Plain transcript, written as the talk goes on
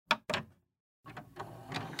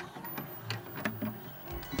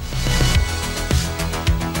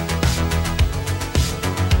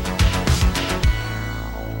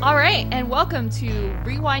and welcome to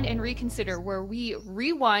Rewind and Reconsider, where we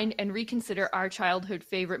rewind and reconsider our childhood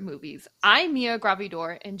favorite movies. I'm Mia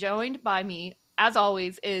Gravidor, and joined by me, as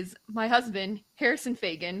always, is my husband, Harrison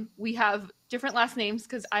Fagan. We have different last names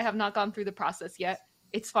because I have not gone through the process yet.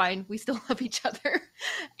 It's fine. We still love each other.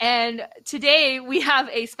 And today we have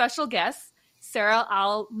a special guest, Sarah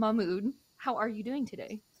Al Mahmood. How are you doing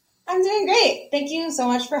today? I'm doing great. Thank you so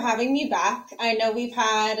much for having me back. I know we've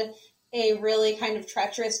had a really kind of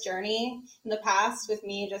treacherous journey in the past with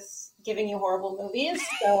me just giving you horrible movies.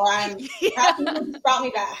 So I'm happy you brought me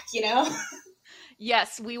back, you know?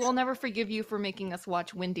 Yes, we will never forgive you for making us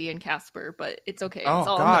watch Wendy and Casper, but it's okay. Oh, it's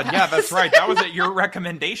all God. in the Yeah, past. that's right. That was at your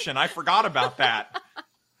recommendation. I forgot about that.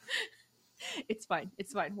 It's fine.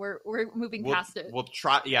 It's fine. We're moving past it. We'll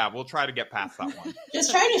try. Yeah, we'll try to get past that one.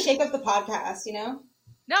 Just trying to shake up the podcast, you know?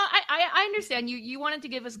 No, I understand. You wanted to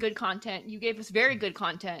give us good content. You gave us very good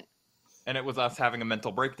content. And it was us having a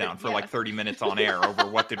mental breakdown for like 30 minutes on air over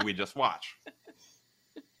what did we just watch.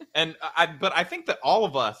 But I think that all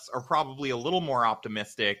of us are probably a little more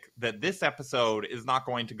optimistic that this episode is not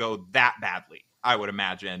going to go that badly, I would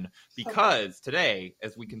imagine, because today,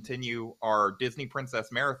 as we continue our Disney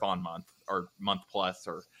Princess Marathon month, or month plus,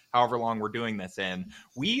 or however long we're doing this in,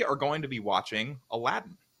 we are going to be watching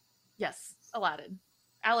Aladdin. Yes,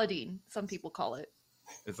 Aladdin, some people call it.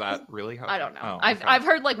 Is that really how? I don't know. Oh, I've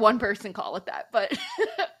heard like one person call it that, but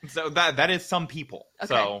so that is some people.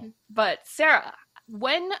 Okay. So, but Sarah,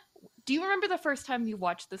 do you remember the first time you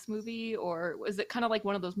watched this movie, or was it kind of like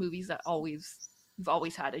one of those movies that you've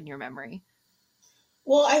always had in your memory?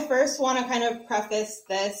 Well, I first want to kind of preface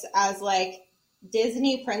this as like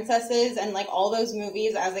Disney princesses and like all those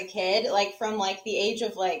movies as a kid, like from like the age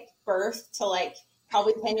of like birth to like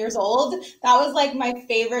probably 10 years old. That was like my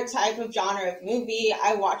favorite type of genre of movie.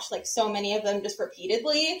 I watched like so many of them just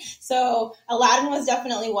repeatedly. So Aladdin was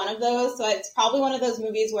definitely one of those. So it's probably one of those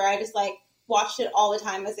movies where I just like watched it all the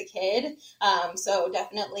time as a kid. So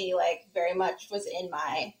definitely like very much was in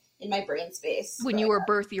my brain space. When you were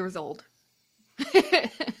birth years old.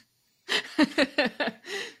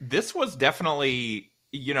 This was definitely,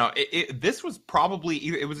 this was probably,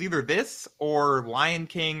 it was either this or Lion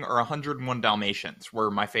King or 101 Dalmatians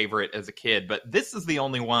were my favorite as a kid. But this is the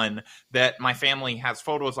only one that my family has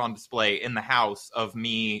photos on display in the house of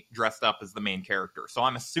me dressed up as the main character. So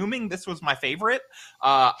I'm assuming this was my favorite.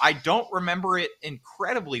 I don't remember it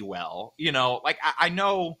incredibly well. I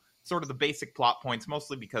know sort of the basic plot points,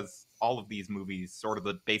 mostly because all of these movies, sort of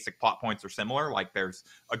the basic plot points are similar. Like there's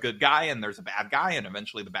a good guy and there's a bad guy, and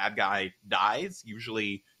eventually the bad guy dies,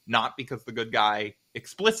 usually not because the good guy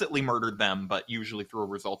explicitly murdered them, but usually through a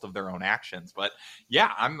result of their own actions. But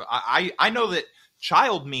yeah, I know that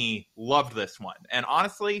child me loved this one. And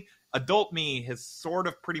honestly, adult me has sort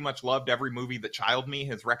of pretty much loved every movie that child me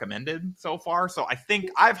has recommended so far. So I think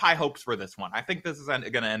I have high hopes for this one. I think this is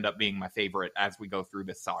going to end up being my favorite as we go through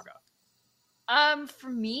this saga. For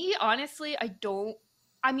me, honestly,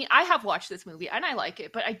 I have watched this movie and I like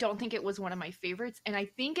it, but I don't think it was one of my favorites. And I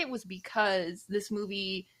think it was because this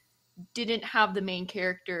movie didn't have the main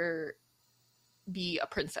character be a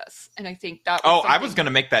princess. And I think that was I was going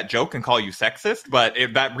to make that joke and call you sexist, but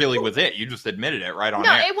that really was it. You just admitted it right on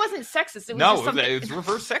air. No, it wasn't sexist. It was it was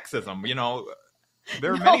reverse sexism.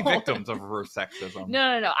 There are many victims of reverse sexism.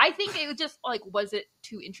 No. I think it just like wasn't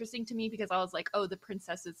too interesting to me because I was like, oh, the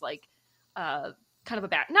princess is like kind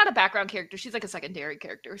of not a background character. She's like a secondary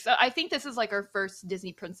character. So I think this is like our first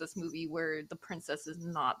Disney princess movie where the princess is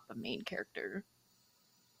not the main character.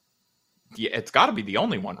 Yeah, it's got to be the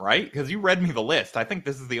only one, right? Because you read me the list. I think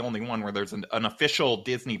this is the only one where there's an official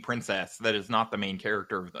Disney princess that is not the main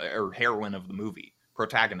character or heroine of the movie,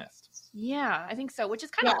 protagonist. Yeah, I think so, which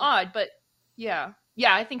is kind of odd, but yeah,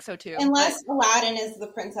 I think so too. Unless Aladdin is the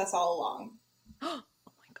princess all along. Oh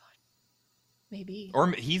my god, maybe.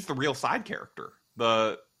 Or he's the real side character.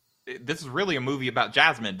 This is really a movie about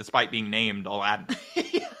Jasmine, despite being named Aladdin.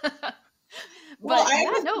 Well, I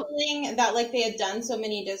have a feeling that like they had done so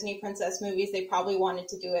many Disney princess movies, they probably wanted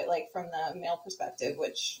to do it like from the male perspective,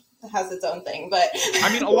 which has its own thing. But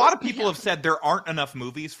I mean, a lot of people have said there aren't enough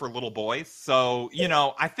movies for little boys. So,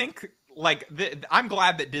 I think like I'm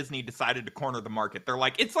glad that Disney decided to corner the market. They're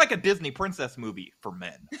like, it's like a Disney princess movie for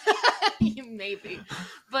men. Maybe.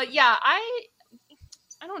 But yeah, I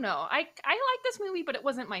don't know. I like this movie, but it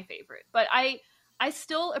wasn't my favorite. But I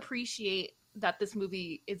still appreciate that this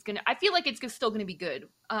movie is I feel like it's still gonna be good.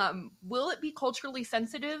 Will it be culturally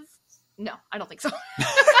sensitive? No, I don't think so.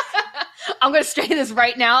 I'm gonna say this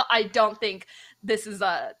right now. I don't think this is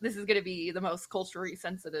gonna be the most culturally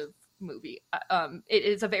sensitive movie. It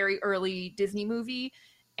is a very early Disney movie,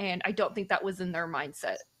 and I don't think that was in their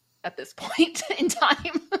mindset at this point in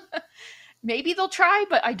time. Maybe they'll try,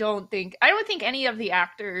 but I don't think any of the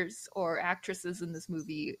actors or actresses in this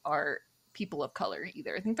movie are people of color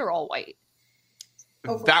either. I think they're all white.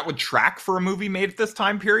 That would track for a movie made at this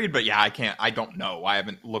time period, but yeah, I don't know. I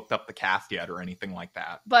haven't looked up the cast yet or anything like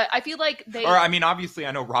that. But I feel like obviously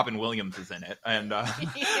I know Robin Williams is in it, and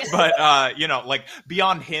but like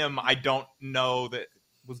beyond him, I don't know that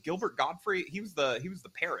was Gilbert Gottfried. He was the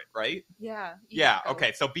parrot, right? Yeah. Yeah.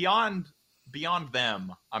 Okay. So beyond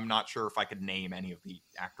them, I'm not sure if I could name any of the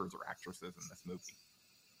actors or actresses in this movie.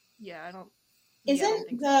 Yeah, I don't.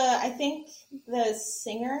 I think the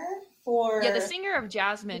singer for the singer of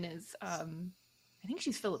Jasmine is I think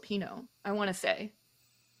she's Filipino, I want to say.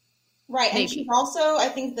 Right, Maybe. And she's also, I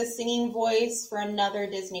think, the singing voice for another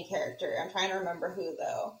Disney character. I'm trying to remember who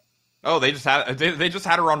though. Oh, they just had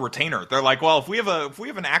her on retainer. They're like, well, if we have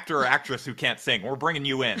an actor or actress who can't sing, we're bringing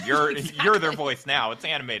you in. You're you're their voice now. It's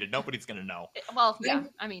animated. Nobody's gonna know. Well, yeah.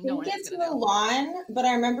 I mean, no one is gonna know. Mulan, but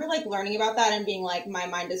I remember like learning about that and being like, my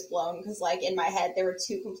mind is blown because like in my head there were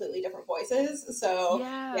two completely different voices. So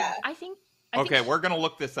yeah. I think we're gonna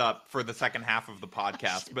look this up for the second half of the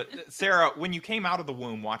podcast. But Sarah, when you came out of the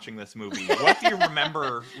womb watching this movie, what do you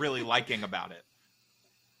remember really liking about it?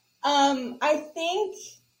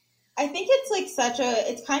 I think it's like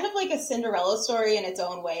it's kind of like a Cinderella story in its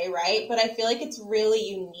own way, right? But I feel like it's really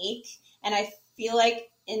unique. And I feel like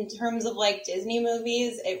in terms of like Disney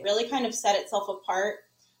movies, it really kind of set itself apart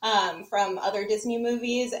from other Disney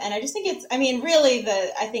movies. And I just think I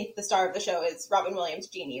think the star of the show is Robin Williams'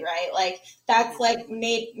 Genie, right? Like that's like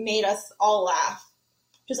made us all laugh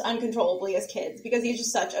just uncontrollably as kids because he's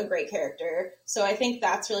just such a great character. So I think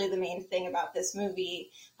that's really the main thing about this movie.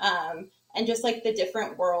 And just like the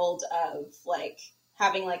different world of like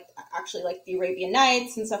having like actually like the Arabian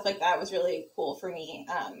Nights and stuff like that was really cool for me.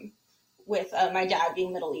 With my dad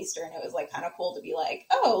being Middle Eastern, it was like kind of cool to be like,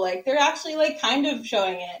 oh, like they're actually like kind of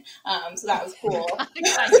showing it. So that was cool.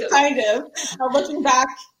 kind of. Looking back,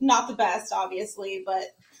 not the best, obviously, but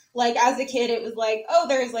like as a kid, it was like, oh,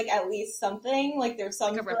 there's like at least something. Like there's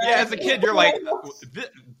some. Yeah, as a kid, you're like,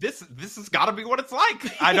 this has got to be what it's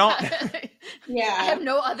like. I don't. Yeah. I have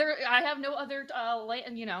no other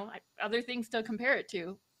other things to compare it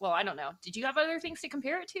to. Well, I don't know. Did you have other things to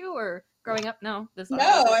compare it to, or growing up? No.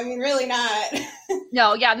 I mean, really not.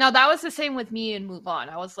 No, that was the same with me and Mulan.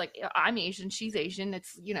 I was like, I'm Asian, she's Asian.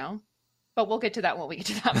 It's but we'll get to that when we get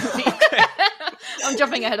to that movie. I'm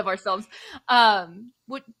jumping ahead of ourselves.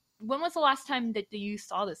 When was the last time that you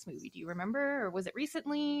saw this movie? Do you remember, or was it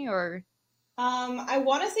recently, or? I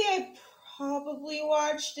want to say I probably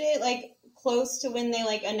watched it like close to when they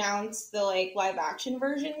like announced the like live action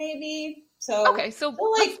version, maybe. So okay, so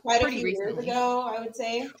like quite a few years ago, I would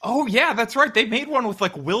say. Oh yeah, that's right. They made one with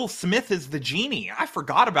like Will Smith as the genie. I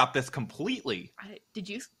forgot about this completely. Did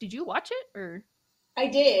you watch it or? I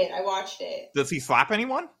did. I watched it. Does he slap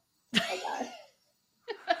anyone? Oh my God.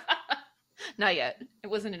 Not yet. It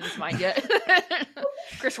wasn't in his mind yet.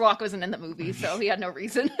 Chris Rock wasn't in the movie, so he had no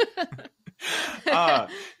reason.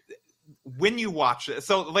 When you watch it,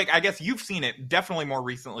 so like I guess you've seen it definitely more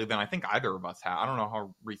recently than I think either of us have. I don't know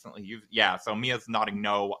how recently so Mia's nodding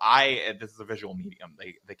no. This is a visual medium.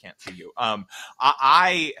 They can't see you.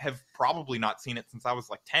 I have probably not seen it since I was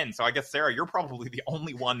like 10. So I guess Sarah, you're probably the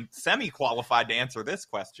only one semi-qualified to answer this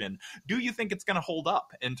question. Do you think it's going to hold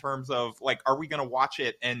up in terms of like, are we going to watch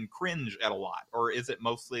it and cringe at a lot? Or is it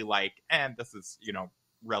mostly like, this is,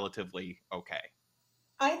 relatively okay?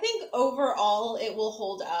 I think overall it will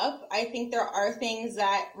hold up. I think there are things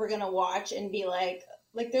that we're going to watch and be like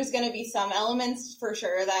there's going to be some elements for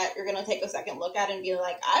sure that you're going to take a second look at and be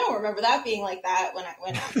like, I don't remember that being like that when I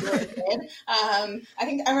was a kid. I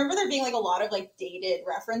remember there being like a lot of like dated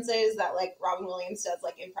references that like Robin Williams does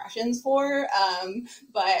like impressions for.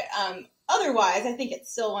 But otherwise, I think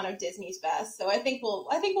it's still one of Disney's best. So I think we'll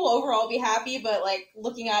overall be happy, but like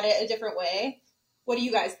looking at it a different way. What do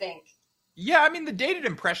you guys think? Yeah, I mean, the dated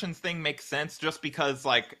impressions thing makes sense just because,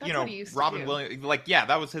 like, Robin Williams, like, yeah,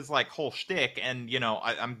 that was his, like, whole shtick. And,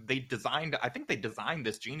 I think they designed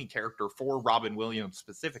this genie character for Robin Williams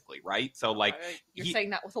specifically, right? So, like. You're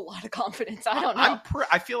saying that with a lot of confidence. I don't know.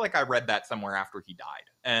 I feel like I read that somewhere after he died.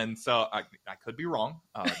 And so I could be wrong.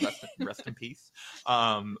 Rest in peace.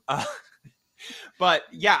 But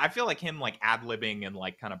yeah, I feel like him like ad-libbing and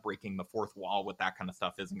like kind of breaking the fourth wall with that kind of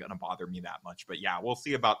stuff isn't going to bother me that much. But yeah, we'll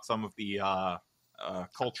see about some of the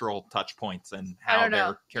cultural touch points and how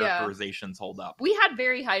their characterizations hold up. We had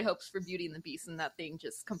very high hopes for Beauty and the Beast, and that thing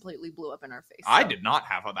just completely blew up in our face. I did not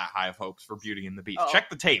have that high of hopes for Beauty and the Beast.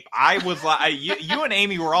 Check the tape. I was like, you and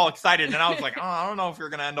Amy were all excited, and I was like, I don't know if you're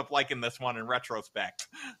going to end up liking this one in retrospect.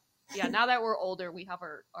 Yeah, now that we're older, we have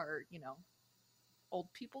our old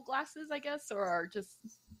people glasses, I guess, or are just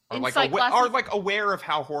insight glasses. Or like aware of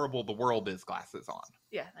how horrible the world is glasses on.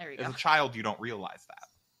 Yeah, there you go. As a child, you don't realize that.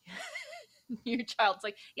 Your child's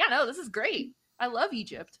like, yeah, no, this is great. I love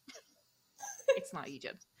Egypt. It's not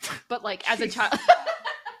Egypt. But like as a child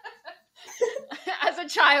as a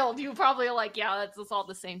child, you probably are like, yeah, it's all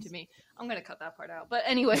the same to me. I'm gonna cut that part out. But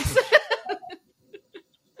anyways.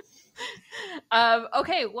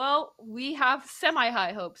 Okay, well, we have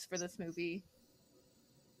semi-high hopes for this movie.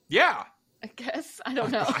 Yeah. I guess. I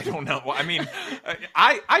don't know. I don't know. I mean,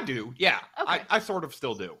 I do. Yeah. Okay. I sort of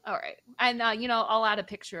still do. All right. And, I'll add a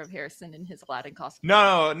picture of Harrison in his Aladdin costume.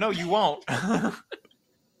 No, you won't. Yeah,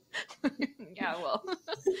 I will.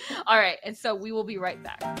 All right. And so we will be right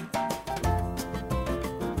back.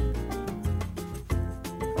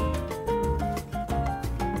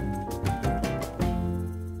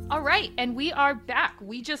 All right, and we are back.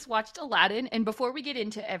 We just watched Aladdin, and before we get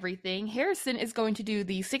into everything, Harrison is going to do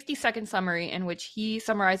the 60-second summary in which he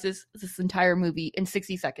summarizes this entire movie in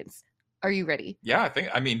 60 seconds. Are you ready? Yeah, I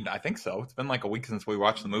think so. It's been like a week since we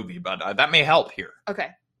watched the movie, but that may help here. Okay,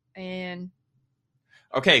 and...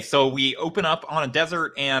 Okay, so we open up on a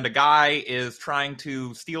desert, and a guy is trying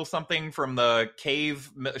to steal something from the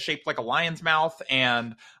cave shaped like a lion's mouth,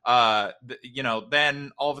 and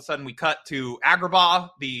then all of a sudden we cut to Agrabah,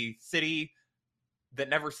 the city that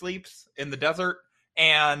never sleeps in the desert,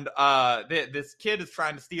 and this kid is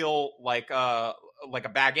trying to steal like a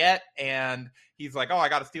baguette, and he's like, "Oh, I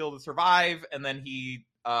got to steal to survive," and then he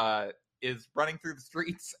is running through the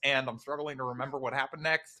streets, and I'm struggling to remember what happened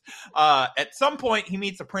next. At some point, he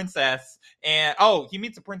meets a princess, and he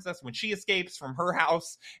meets a princess when she escapes from her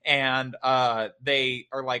house, and they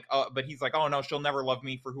are like, but he's like, "Oh no, she'll never love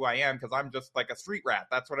me for who I am because I'm just like a street rat.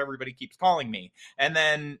 That's what everybody keeps calling me." And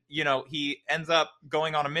then, he ends up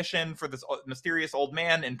going on a mission for this mysterious old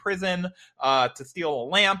man in prison to steal a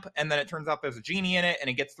lamp, and then it turns out there's a genie in it, and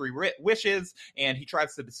he gets 3 wishes, and he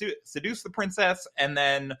tries to seduce the princess, and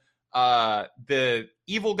then the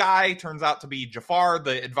evil guy turns out to be Jafar,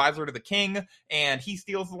 the advisor to the king, and he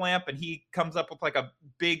steals the lamp, and he comes up with like a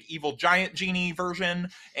big evil giant genie version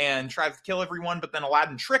and tries to kill everyone, but then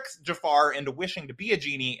Aladdin tricks Jafar into wishing to be a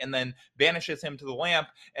genie and then banishes him to the lamp,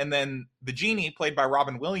 and then the genie, played by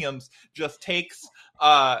Robin Williams, just takes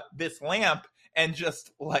this lamp and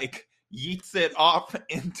just like yeets it off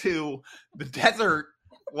into the desert.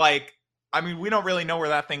 Like, I mean, we don't really know where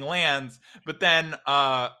that thing lands, but then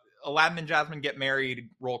Aladdin and Jasmine get married,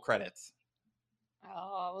 roll credits.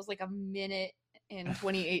 Oh, it was like a minute and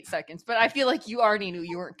 28 seconds, but I feel like you already knew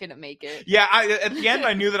you weren't going to make it. Yeah, at the end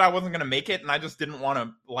I knew that I wasn't going to make it, and I just didn't want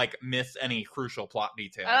to like miss any crucial plot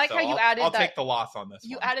details. I like how you added I'll take the loss on this.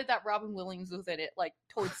 You one. added that Robin Williams was in it like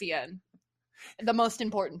towards the end. The most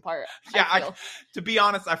important part. Yeah, to be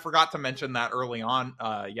honest, I forgot to mention that early on.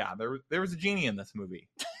 There was a genie in this movie.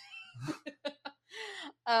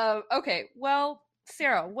 Okay, well,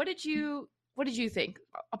 Sarah, what did you think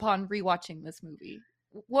upon rewatching this movie?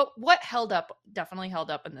 What definitely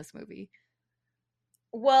held up in this movie?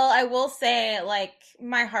 Well, I will say, like,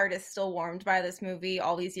 my heart is still warmed by this movie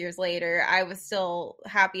all these years later. I was still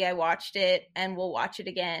happy I watched it, and will watch it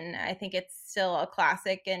again. I think it's still a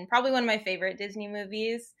classic and probably one of my favorite Disney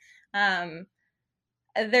movies.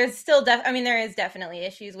 There's still there is definitely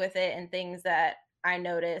issues with it and things that I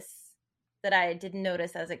notice that I didn't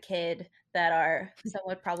notice as a kid that are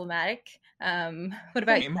somewhat problematic. What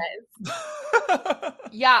about you guys?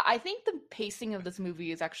 Yeah, I think the pacing of this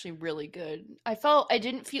movie is actually really good. I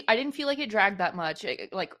didn't feel like it dragged that much.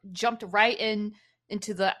 It like jumped right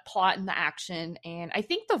into the plot and the action, and I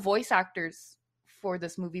think the voice actors for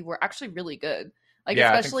this movie were actually really good. Like,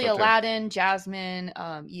 yeah, especially so Aladdin, Jasmine,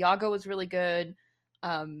 Iago was really good.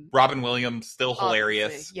 Robin Williams still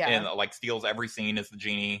hilarious, yeah, and like steals every scene as the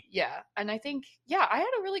genie. Yeah, and I think I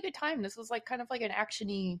had a really good time. This was like kind of like an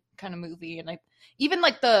actiony kind of movie, and even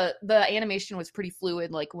like the animation was pretty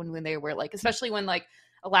fluid. Like when they were like, especially when like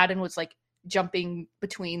Aladdin was like jumping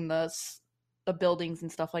between the buildings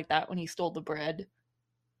and stuff like that when he stole the bread.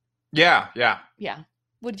 Yeah.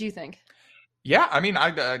 What did you think? Yeah, I mean,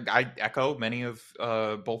 I echo many of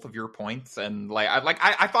both of your points, and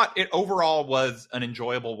I thought it overall was an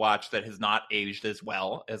enjoyable watch that has not aged as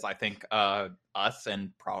well as I think us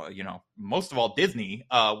and probably most of all Disney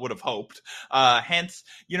would have hoped. Hence,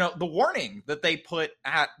 the warning that they put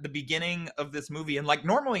at the beginning of this movie, and like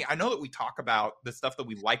normally I know that we talk about the stuff that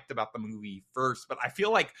we liked about the movie first, but I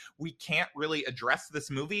feel like we can't really address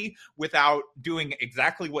this movie without doing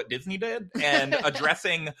exactly what Disney did and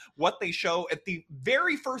addressing what they show at the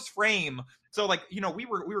very first frame. So like, you know, we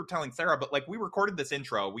were telling Sarah, but like we recorded this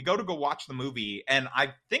intro, we go watch the movie, and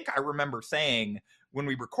I think I remember saying when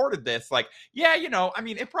we recorded this, like, yeah, you know, I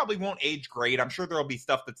mean, it probably won't age great. I'm sure there'll be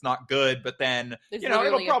stuff that's not good, but then, you know,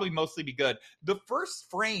 it'll probably mostly be good. The first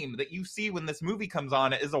frame that you see when this movie comes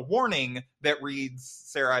on is a warning that reads,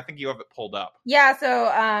 Sarah, I think you have it pulled up. Yeah, so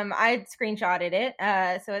I screenshotted it.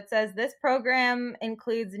 So it says, this program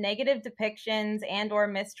includes negative depictions and or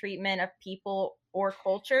mistreatment of people or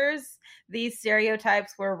cultures. These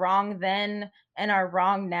stereotypes were wrong then and are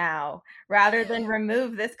wrong now. Rather than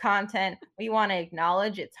remove this content, we want to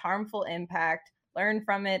acknowledge its harmful impact, learn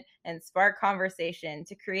from it, and spark conversation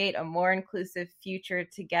to create a more inclusive future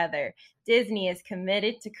together. Disney is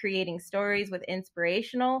committed to creating stories with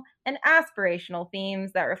inspirational and aspirational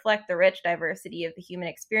themes that reflect the rich diversity of the human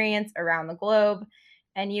experience around the globe.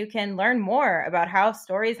 And you can learn more about how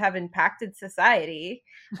stories have impacted society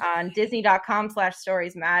on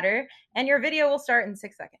disney.com/stories matter. And your video will start in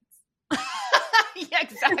 6 seconds. Yeah,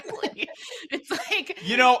 exactly. It's like,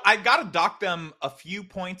 you know, I gotta dock them a few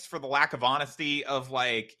points for the lack of honesty of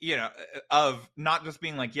like, you know, of not just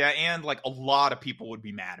being like, yeah, and like a lot of people would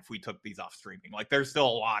be mad if we took these off streaming. Like there's still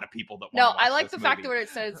a lot of people that no, I like the fact that when it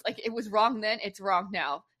says like it was wrong then, it's wrong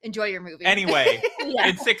now. Enjoy your movie. Anyway,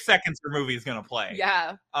 in 6 seconds your movie is gonna play.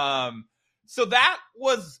 Yeah. So that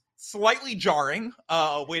was slightly jarring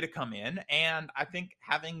way to come in, and I think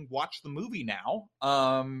having watched the movie now,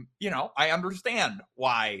 you know, I understand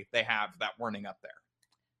why they have that warning up there.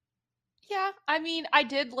 Yeah, I mean, I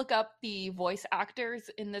did look up the voice actors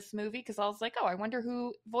in this movie because I was like, oh, I wonder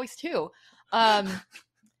who voiced who.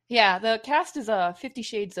 Yeah, the cast is 50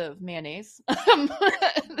 Shades of Mayonnaise.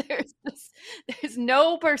 There's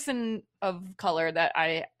no person of color that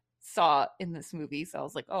I saw in this movie, so I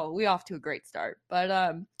was like, oh, we off to a great start. But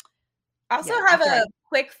I also have a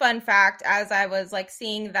quick fun fact as I was like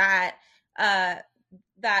seeing that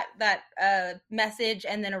message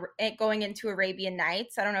and then it going into Arabian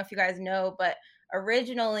Nights. I don't know if you guys know, but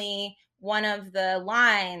originally one of the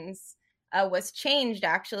lines was changed.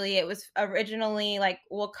 Actually, it was originally like,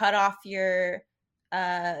 we'll cut off your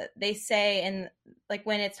they say in like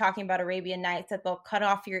when it's talking about Arabian Nights that they'll cut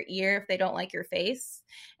off your ear if they don't like your face,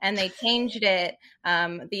 and they changed it.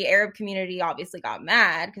 The Arab community obviously got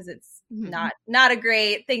mad because it's not a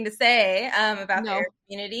great thing to say about the Arab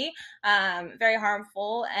community. Very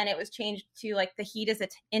harmful, and it was changed to like the heat is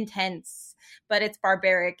intense, but it's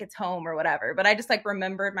barbaric, it's home or whatever. But I just like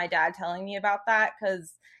remembered my dad telling me about that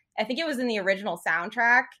because I think it was in the original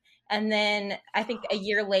soundtrack. And then I think a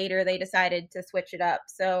year later, they decided to switch it up.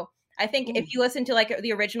 So I think if you listen to like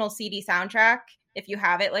the original CD soundtrack, if you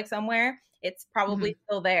have it like somewhere, it's probably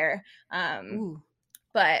still there.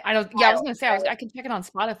 But I don't. Yeah, I was going to say I can check it on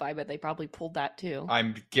Spotify, but they probably pulled that too.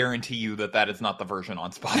 I guarantee you that is not the version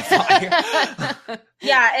on Spotify.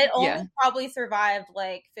 Yeah, it only probably survived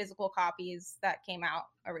like physical copies that came out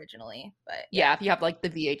originally. But yeah, if you have like the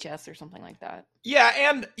VHS or something like that. Yeah,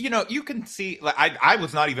 and you know, you can see. Like, I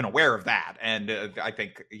was not even aware of that, and I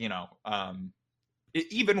think, you know,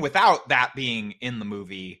 even without that being in the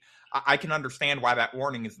movie, I can understand why that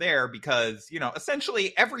warning is there, because, you know,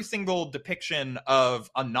 essentially every single depiction of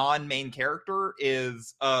a non-main character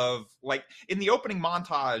is of, like, in the opening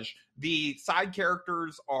montage, the side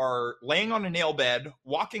characters are laying on a nail bed,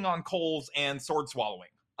 walking on coals, and sword swallowing.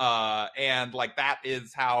 And like that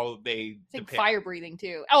is how they depict fire breathing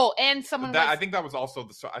too. Oh, and someone I think that was also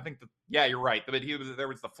yeah, you're right. But there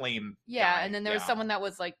was the flame. Yeah, guy. And then there was someone that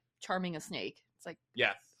was like charming a snake. It's like,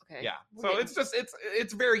 yes. Okay. Yeah. So it's just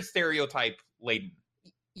it's very stereotype laden.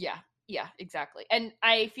 Yeah, exactly. And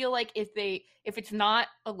I feel like if it's not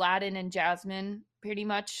Aladdin and Jasmine, pretty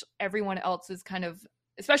much everyone else is kind of,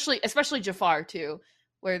 especially Jafar too,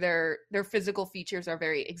 where their physical features are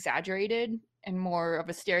very exaggerated and more of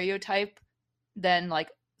a stereotype than like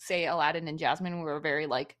say Aladdin and Jasmine were very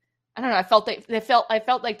like, I don't know, I felt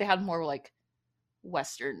like they had more like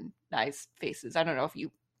westernized faces. I don't know if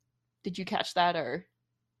did you catch that or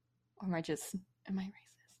am I racist?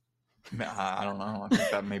 I don't know. I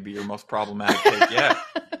think that may be your most problematic take yet.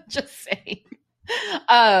 Just saying.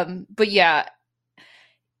 But yeah.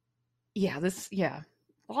 A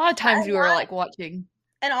lot of times you were like watching.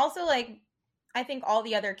 And also like, I think all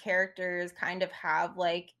the other characters kind of have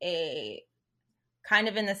like a kind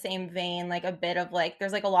of in the same vein, like a bit of like,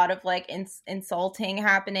 there's like a lot of like insulting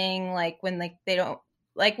happening. Like when like they don't,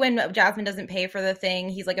 like when Jasmine doesn't pay for the thing,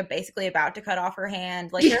 he's like basically about to cut off her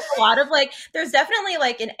hand. Like there's a lot of like, there's definitely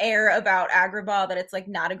like an air about Agrabah that it's like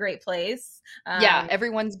not a great place. Yeah,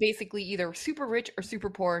 everyone's basically either super rich or super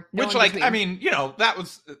poor. Which like, I mean, you know, that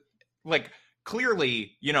was like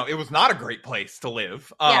clearly, it was not a great place to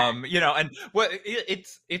live. Yeah. And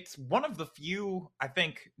it's one of the few, I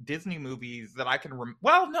think, Disney movies that I can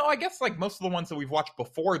well, no, I guess like most of the ones that we've watched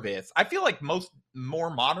before this, I feel like most more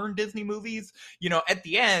modern Disney movies, at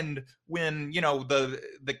the end when,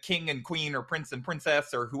 the king and queen or prince and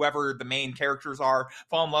princess or whoever the main characters are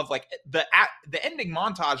fall in love, like the ending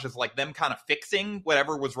montage is like them kind of fixing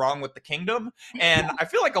whatever was wrong with the kingdom. And I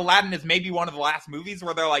feel like Aladdin is maybe one of the last movies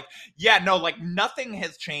where they're like, yeah, no, like nothing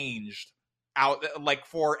has changed out like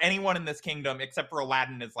for anyone in this kingdom except for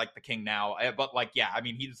Aladdin is like the king now. But like, yeah, I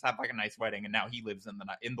mean, he just had like a nice wedding and now he lives in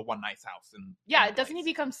the one nice house. And doesn't he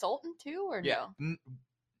become sultan too, or no?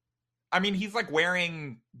 I mean, he's like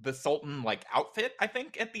wearing the sultan like outfit, I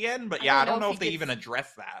think, at the end. But yeah, I don't know if they even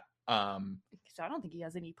address that. Because I don't think he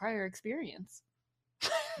has any prior experience.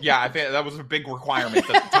 Yeah, I think that was a big requirement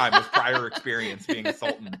at the time, was prior experience being a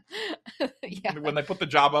sultan. Yeah. When they put the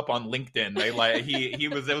job up on LinkedIn, they like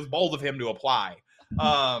it was bold of him to apply.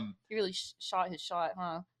 He really shot his shot,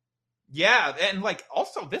 huh? Yeah, and like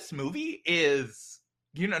also this movie is,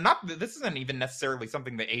 this isn't even necessarily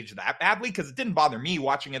something that aged that badly because it didn't bother me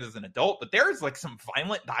watching it as an adult, but there is like some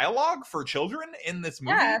violent dialogue for children in this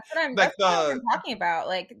movie. Yeah, that's what I'm talking about.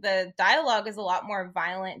 Like the dialogue is a lot more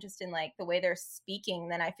violent just in like the way they're speaking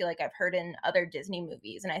than I feel like I've heard in other Disney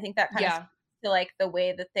movies. And I think that kind of to like the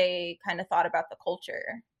way that they kind of thought about the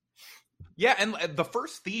culture. Yeah, and the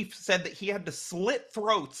first thief said that he had to slit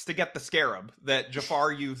throats to get the scarab that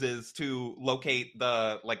Jafar uses to locate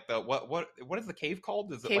what is the cave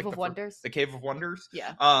called? Is it Cave like of Wonders? The Cave of Wonders?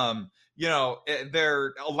 Yeah.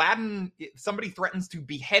 Aladdin, somebody threatens to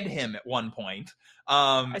behead him at one point.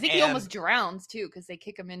 I think he almost drowns too because they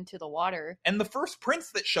kick him into the water. And the first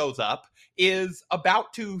prince that shows up is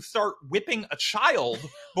about to start whipping a child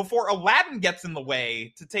before Aladdin gets in the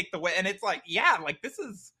way to take the way. And it's like, yeah, like this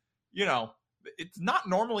is, it's not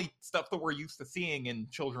normally stuff that we're used to seeing in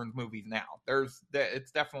children's movies now.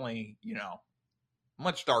 It's definitely,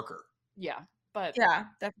 much darker. Yeah, but yeah,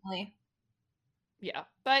 definitely. Yeah,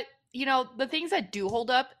 but the things that do hold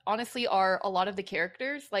up, honestly, are a lot of the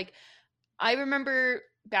characters. Like, I remember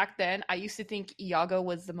back then, I used to think Iago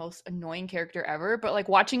was the most annoying character ever, but like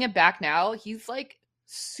watching it back now, he's like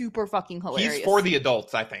super fucking hilarious. He's for the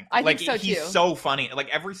adults, I think. I think so too. He's so funny. Like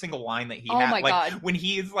every single line that he has. My God. When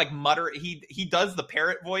he is like he does the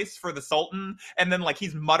parrot voice for the Sultan, and then like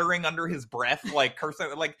he's muttering under his breath, like cursing.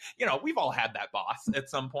 Like, we've all had that boss at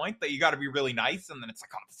some point that you got to be really nice, and then it's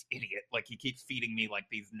like, oh, this idiot, like he keeps feeding me like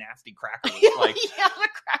these nasty crackers. Like, yeah, the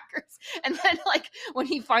crackers. And then like when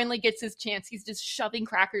he finally gets his chance, he's just shoving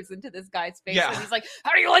crackers into this guy's face, and he's like,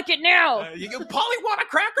 "How do you like it now? You Polly want a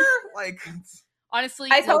cracker?" Like. Honestly,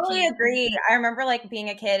 I totally agree. I remember like being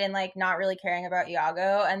a kid and like not really caring about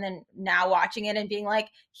Iago, and then now watching it and being like,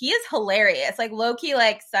 he is hilarious. Like low-key,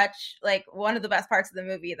 like such like one of the best parts of the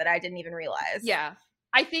movie that I didn't even realize. Yeah.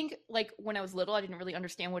 I think like when I was little, I didn't really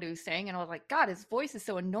understand what he was saying, and I was like, God, his voice is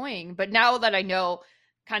so annoying. But now that I know,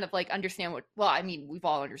 kind of like understand we've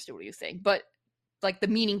all understood what he was saying, but like the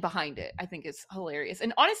meaning behind it, I think is hilarious.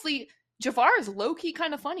 And honestly, Jafar is low-key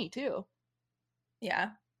kind of funny too. Yeah.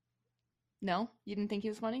 No? You didn't think he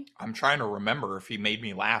was funny? I'm trying to remember if he made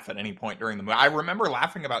me laugh at any point during the movie. I remember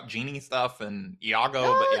laughing about Genie stuff and Iago,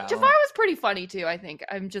 but yeah. Jafar was pretty funny too, I think.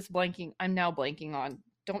 I'm now blanking on.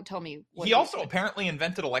 Don't tell me what he also apparently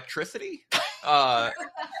invented electricity.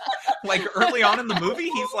 Like early on in the movie,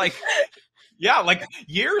 he's like, yeah, like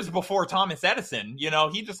years before Thomas Edison,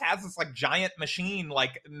 he just has this like giant machine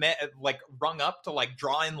like rung up to like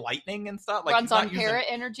draw in lightning and stuff. Like runs on parrot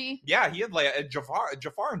energy. Yeah, he had like Jafar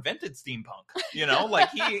invented steampunk.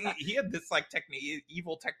 Like he had this like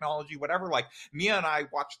evil technology, whatever. Like Mia and I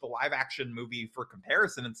watched the live action movie for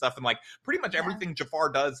comparison and stuff, and like pretty much everything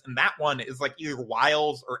Jafar does in that one is like either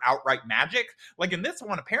wiles or outright magic. Like in this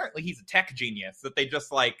one, apparently he's a tech genius that they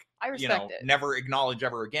just like. I respect it. Never acknowledge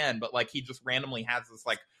ever again, but like he just randomly has this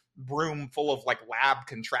like room full of like lab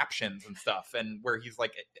contraptions and stuff, and where he's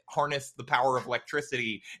like harnessed the power of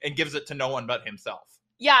electricity and gives it to no one but himself.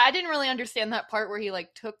 Yeah, I didn't really understand that part where he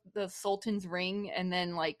like took the Sultan's ring and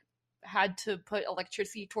then like had to put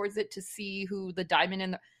electricity towards it to see who the diamond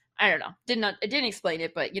in the I don't know. It didn't explain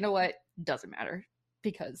it, but you know what? Doesn't matter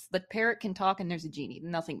because the parrot can talk and there's a genie.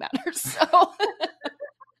 Nothing matters. So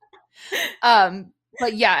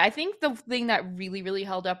but yeah, I think the thing that really, really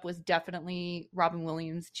held up was definitely Robin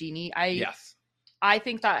Williams' Genie. I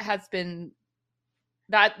think that has been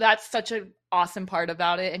that's such an awesome part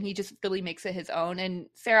about it, and he just really makes it his own. And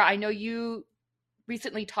Sarah, I know you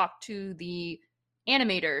recently talked to the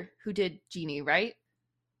animator who did Genie, right?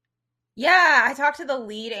 Yeah, I talked to the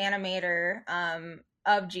lead animator,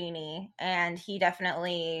 of Genie, and he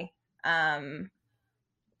definitely kind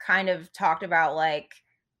of talked about like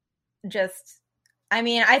just I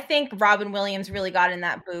mean, I think Robin Williams really got in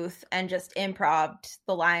that booth and just improv'd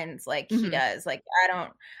the lines like he does. Like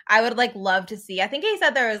I would like love to see. I think he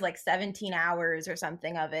said there was like 17 hours or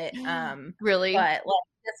something of it. Really? But like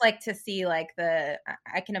just like to see like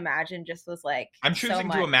I can imagine just was like I'm choosing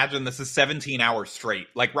to imagine this is 17 hours straight.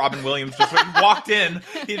 Like Robin Williams just walked in,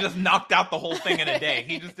 he just knocked out the whole thing in a day.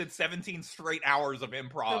 He just did 17 straight hours of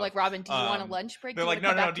improv. They're like, Robin, do you want a lunch break? They're like,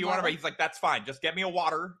 no, do you want a break? He's like, that's fine. Just get me a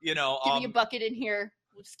water, you know. Give me a bucket in here.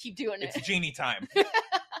 We'll just keep doing it. It's Genie time.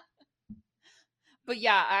 But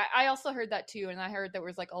yeah, I also heard that too. And I heard there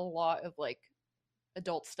was like a lot of like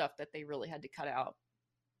adult stuff that they really had to cut out.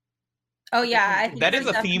 Oh yeah, I think that is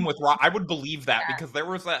a theme with Rob. I would believe that because there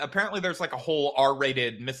was apparently there's like a whole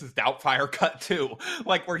R-rated Mrs. Doubtfire cut too,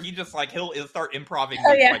 like where he just like he'll start improvising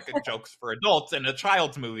like jokes for adults in a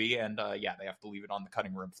child's movie, and they have to leave it on the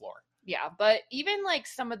cutting room floor. Yeah, but even like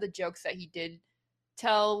some of the jokes that he did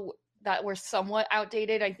tell that were somewhat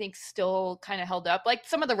outdated, I think still kind of held up. Like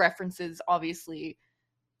some of the references, obviously.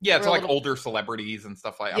 Yeah, it's like older celebrities and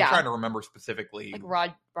stuff like that. I'm trying to remember specifically. Like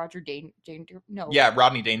Roger Danger. No. Yeah,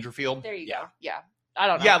 Rodney Dangerfield. There you go. Yeah. I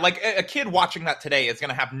don't know. Yeah, like a kid watching that today is going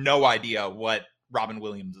to have no idea what Robin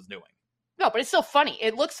Williams is doing. No, but it's still funny.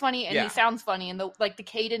 It looks funny and he sounds funny. And the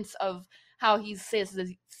cadence of how he says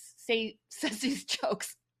these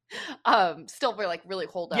jokes still really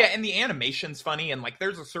hold up. Yeah, and the animation's funny, and like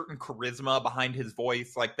there's a certain charisma behind his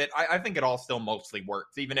voice, like that. I think it all still mostly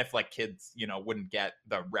works, even if like kids, wouldn't get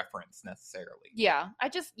the reference necessarily. Yeah, I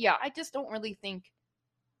just don't really think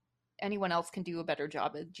anyone else can do a better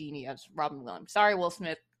job at Genie as Robin Williams. Sorry, Will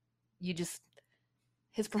Smith,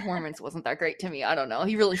 his performance wasn't that great to me. I don't know,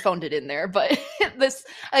 he really phoned it in there, but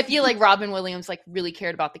I feel like Robin Williams like really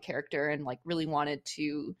cared about the character and like really wanted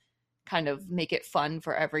to kind of make it fun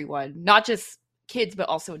for everyone, not just kids but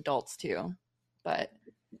also adults too. But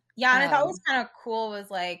yeah, and I thought what was kind of cool was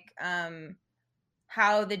like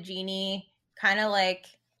how the Genie kind of like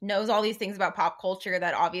knows all these things about pop culture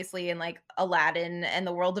that obviously in like Aladdin and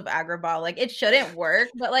the world of Agrabah like it shouldn't work,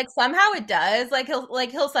 but like somehow it does. Like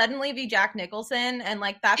he'll suddenly be Jack Nicholson and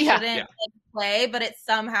like that shouldn't like, play, but it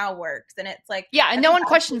somehow works, and it's like and no one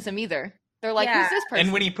questions him either. They're like, who's this person?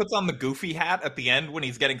 And when he puts on the goofy hat at the end when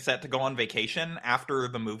he's getting set to go on vacation after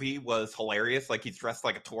the movie was hilarious. Like he's dressed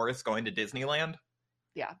like a tourist going to Disneyland.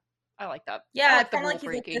 Yeah, I like that. Yeah, it's kind of like he's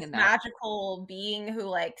like this magical being who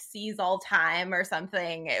like sees all time or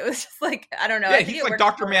something. It was just like, I don't know. Yeah, he's like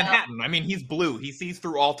Dr. Manhattan. I mean, he's blue. He sees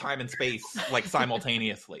through all time and space like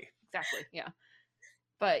simultaneously. Exactly, yeah.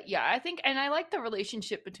 But yeah, I think, and I like the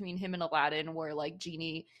relationship between him and Aladdin where like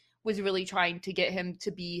Genie was really trying to get him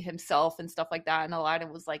to be himself and stuff like that. And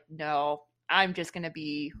Aladdin was like, no, I'm just going to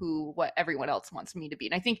be what everyone else wants me to be.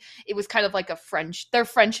 And I think it was kind of like their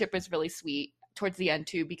friendship is really sweet towards the end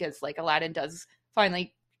too, because like Aladdin does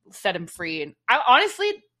finally set him free. And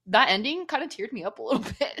honestly, that ending kind of teared me up a little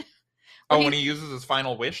bit. When he uses his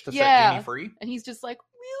final wish to set Genie free? And he's just like,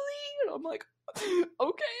 really? And I'm like,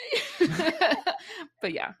 okay.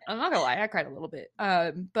 But yeah, I'm not gonna lie, I cried a little bit.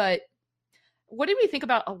 But what did we think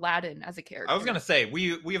about Aladdin as a character? I was going to say,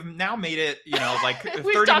 we have now made it, like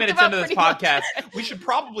 30 minutes into this podcast. We should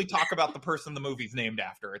probably talk about the person the movie's named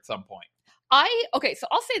after at some point. So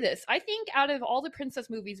I'll say this. I think out of all the princess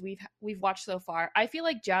movies we've watched so far, I feel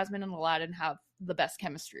like Jasmine and Aladdin have the best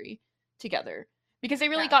chemistry together. Because they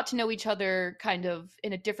really got to know each other kind of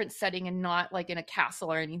in a different setting and not like in a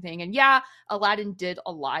castle or anything. And yeah, Aladdin did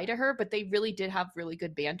a lie to her, but they really did have really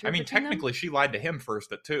good banter. I mean, technically she lied to him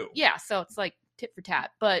first at 2. Yeah, so it's like tit for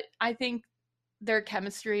tat. But I think their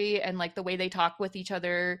chemistry and like the way they talk with each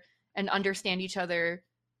other and understand each other,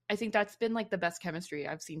 I think that's been like the best chemistry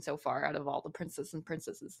I've seen so far out of all the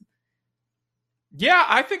princesses. Yeah,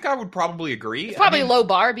 I think I would probably agree. It's probably a low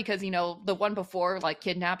bar because, the one before like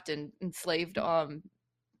kidnapped and enslaved the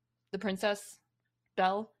princess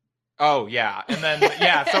Belle. Oh, yeah. And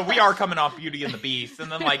then, so we are coming off Beauty and the Beast.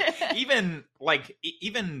 And then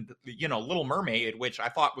even Little Mermaid, which I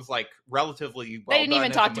thought was like relatively well They didn't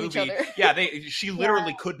even talk to each other. Yeah, she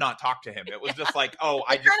literally could not talk to him. It was just like,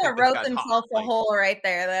 I just kind of wrote themselves a hole right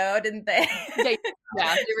there, though, didn't they? They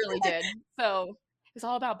really did. So it's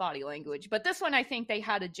all about body language. But this one, I think they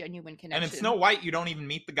had a genuine connection. And in Snow White, you don't even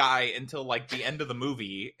meet the guy until like the end of the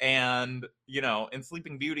movie. And, in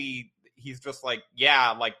Sleeping Beauty, he's just like,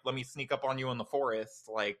 let me sneak up on you in the forest.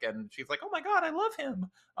 And she's like, oh my God, I love him.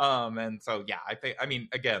 And so,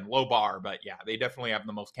 again, low bar, but yeah, they definitely have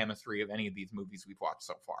the most chemistry of any of these movies we've watched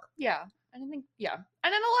so far. Yeah. And I think, And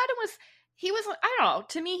then Aladdin he was, I don't know,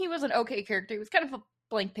 to me he was an okay character. He was kind of a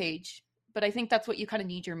blank page, but I think that's what you kind of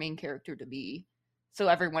need your main character to be, so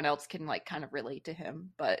everyone else can like kind of relate to him.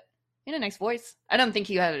 But he had a nice voice. I don't think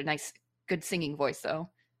he had a good singing voice though.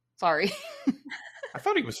 Sorry. I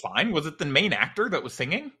thought he was fine. Was it the main actor that was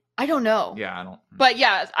singing? I don't know. Yeah, I don't. But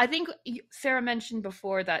yeah, I think Sarah mentioned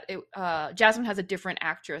before that Jasmine has a different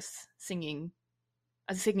actress singing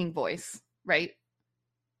a singing voice, right?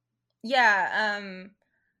 Yeah,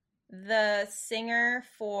 the singer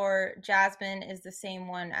for Jasmine is the same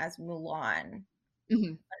one as Mulan.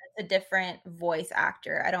 Mm-hmm. But it's a different voice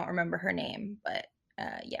actor. I don't remember her name, but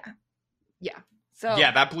yeah. Yeah. So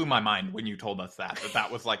yeah, that blew my mind when you told us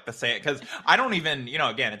that was like the same, because I don't even,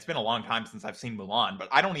 again, it's been a long time since I've seen Mulan, but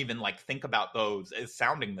I don't even like think about those as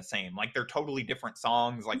sounding the same. Like they're totally different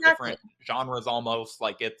songs, like different genres almost.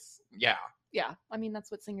 Like it's, yeah. Yeah, I mean,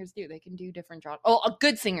 that's what singers do. They can do different genres. Oh,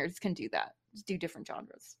 good singers can do that. Just do different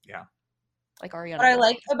genres. Yeah. Like Ariana. What I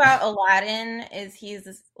like about Aladdin is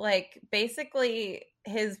he's like, basically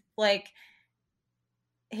his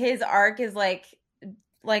arc is like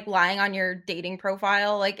lying on your dating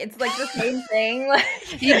profile. Like it's like the same thing. Like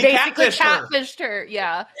he basically catfished her.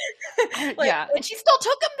 Yeah. Yeah. And she still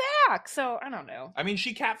took him back. So I don't know. I mean,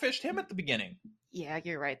 she catfished him at the beginning. Yeah,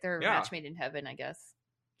 you're right. They're a match made in heaven, I guess.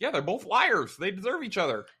 Yeah, they're both liars. They deserve each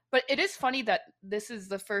other. But it is funny that this is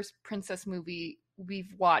the first princess movie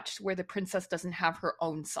we've watched where the princess doesn't have her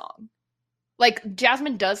own song. Like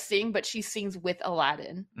Jasmine does sing, but she sings with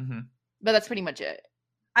Aladdin. Mm-hmm. But that's pretty much it.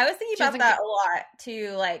 I was thinking about that a lot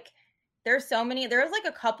too. Like there's like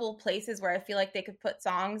a couple places where I feel like they could put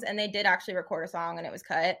songs, and they did actually record a song and it was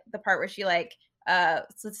cut. The part where she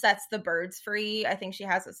sets the birds free. I think she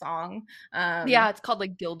has a song. Yeah, it's called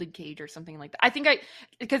like Gilded Cage or something like that. I think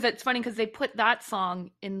because it's funny because they put that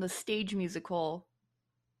song in the stage musical,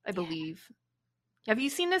 I believe. Have you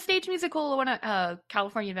seen the stage musical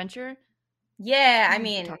California Adventure? Yeah, I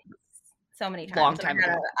mean, so many times. Long time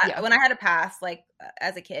ago. When I had a pass, like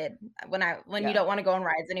as a kid, when you don't want to go on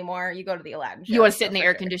rides anymore, you go to the Aladdin show. You want to sit in the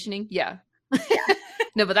air conditioning? Yeah.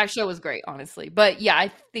 No, but that show was great, honestly. But yeah,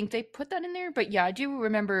 I think they put that in there. But yeah, I do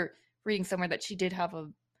remember reading somewhere that she did have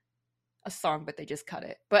a song, but they just cut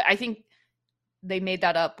it. But I think they made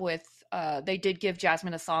that up with they did give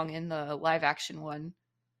Jasmine a song in the live action one.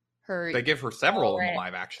 They give her several in the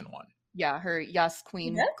live action one. Yeah, her Yes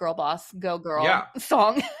Queen, Girl Boss, Go Girl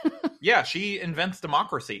song. Yeah, she invents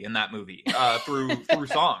democracy in that movie through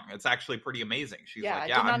song. It's actually pretty amazing. She's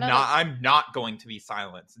I'm not going to be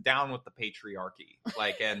silenced. Down with the patriarchy.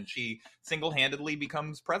 And she single-handedly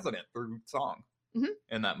becomes president through song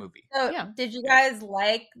in that movie. So, did you guys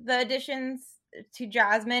like the additions to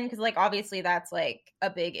Jasmine? Because obviously that's a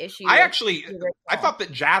big issue. I thought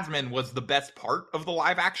that Jasmine was the best part of the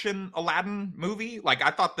live action Aladdin movie.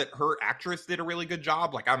 I thought that her actress did a really good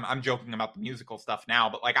job. I'm joking about the musical stuff now,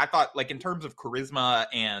 but I thought in terms of charisma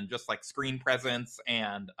and just screen presence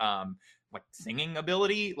and singing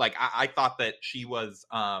ability, I thought that she was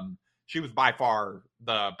by far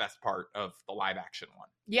the best part of the live action one.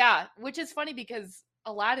 Yeah, which is funny because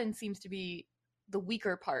Aladdin seems to be the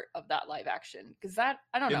weaker part of that live action, because that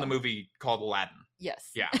I don't know, in the movie called Aladdin. Yes.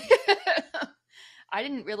 Yeah. I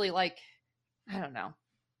didn't really I don't know.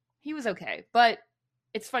 He was okay, but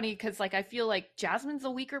it's funny because I feel like Jasmine's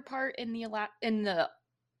the weaker part in the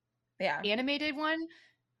animated one,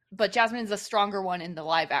 but Jasmine's a stronger one in the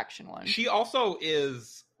live action one. She also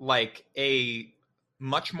is a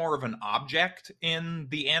much more of an object in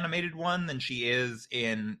the animated one than she is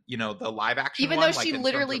in, the live action one. Even though she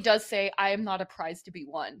literally does say, I am not a prize to be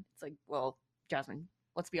won. It's well, Jasmine,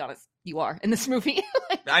 let's be honest, you are in this movie.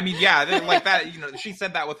 I mean, yeah, that, she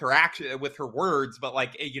said that with her with her words, but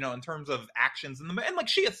in terms of actions and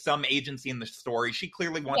she has some agency in the story. She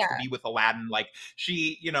clearly wants to be with Aladdin.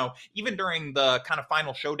 She, even during the kind of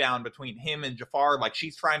final showdown between him and Jafar,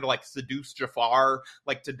 she's trying to seduce Jafar,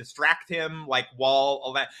 to distract him, while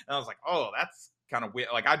Aladdin, and I was oh, that's kind of weird.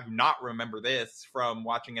 I do not remember this from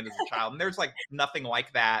watching it as a child, and there's nothing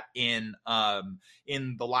like that in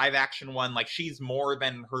the live action one. She's more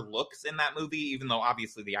than her looks in that movie, even though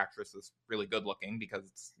obviously the actress is really good looking because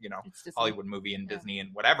it's it's Hollywood movie and Disney and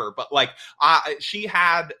whatever, but she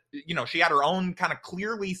had her own kind of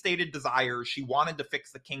clearly stated desires. She wanted to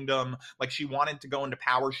fix the kingdom, she wanted to go into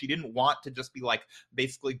power. She didn't want to just be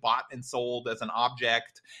basically bought and sold as an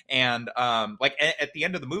object, and at the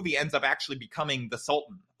end of the movie ends up actually becoming the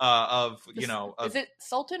Sultan is it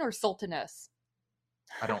Sultan or Sultaness?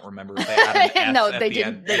 I don't remember if they had an S no, at they the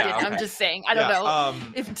didn't. end. They didn't. Okay. I'm just saying. I don't know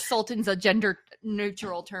if Sultan's a gender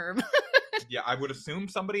neutral term. yeah, I would assume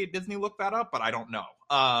somebody at Disney looked that up, but I don't know.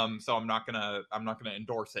 So I'm not gonna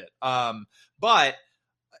endorse it. But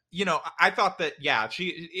you know, I thought that, yeah,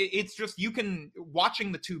 it's just, you can,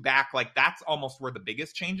 watching the two back, like, that's almost where the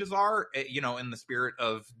biggest changes are, you know, in the spirit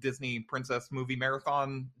of Disney Princess movie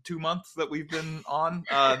marathon 2 months that we've been on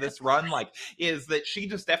this run, like, is that she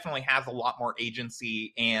just definitely has a lot more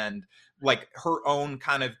agency and, like, her own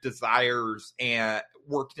kind of desires and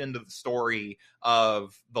worked into the story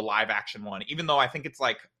of the live action one, even though I think it's,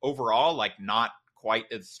 like, overall, like, not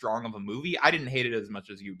quite as strong of a movie. I didn't hate it as much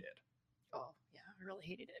as you did. I really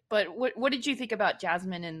hated it. But what did you think about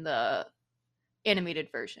Jasmine in the animated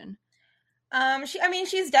version?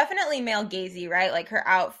 She's definitely male gazy, right? Like her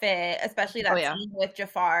outfit, especially that scene with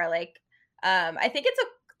Jafar. Like, I think it's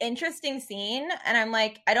a interesting scene, and I'm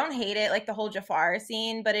like, I don't hate it, like the whole Jafar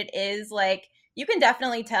scene, but it is like, you can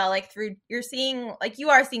definitely tell, like, you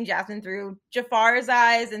are seeing Jasmine through Jafar's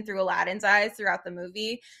eyes and through Aladdin's eyes throughout the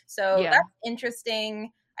movie. So that's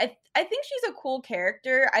interesting. I think she's a cool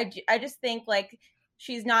character. I just think, like,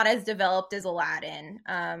 she's not as developed as Aladdin.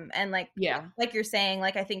 And like you're saying,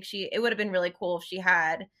 like, I think it would have been really cool if she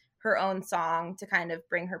had her own song to kind of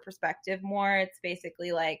bring her perspective more. It's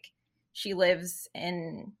basically like she lives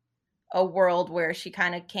in a world where she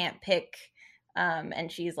kind of can't pick,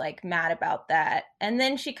 and she's like mad about that. And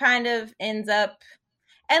then she kind of ends up,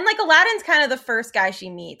 and like Aladdin's kind of the first guy she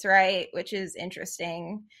meets, right? Which is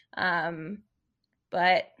interesting.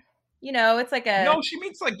 But you know, it's like no, she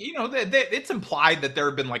meets, like, you know, it's implied that there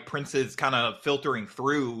have been, like, princes kind of filtering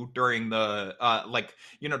through during the like,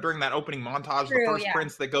 you know, during that opening montage. The first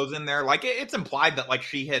prince that goes in there, like, it's implied that, like,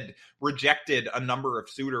 she had rejected a number of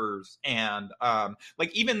suitors, and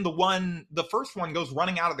like, even the first one goes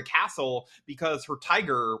running out of the castle because her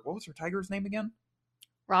tiger, what was her tiger's name again?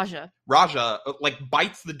 Raja, like,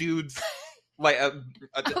 bites the dude's like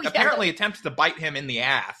apparently attempts to bite him in the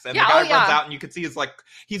ass, and the guy runs out, and you can see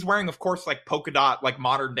he's wearing, of course, like polka dot, like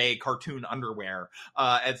modern day cartoon underwear,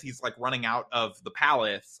 as he's like running out of the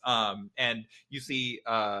palace, and you see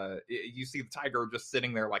the tiger just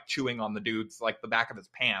sitting there, like, chewing on the dude's, like, the back of his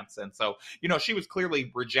pants. And so, you know, she was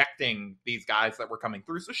clearly rejecting these guys that were coming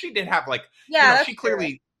through, so she did have, like, she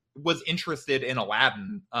clearly was interested in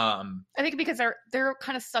Aladdin. I think because they're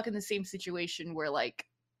kind of stuck in the same situation where, like,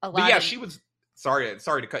 Aladdin... But yeah, she was... Sorry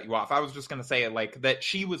to cut you off. I was just going to say, like, that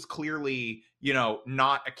she was clearly, you know,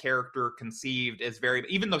 not a character conceived as very...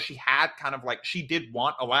 Even though she had kind of, like, she did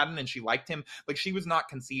want Aladdin and she liked him, like, she was not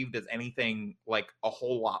conceived as anything, like, a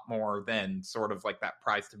whole lot more than sort of, like, that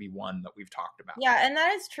prize to be won that we've talked about. Yeah, and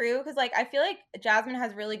that is true, because, like, I feel like Jasmine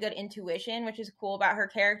has really good intuition, which is cool about her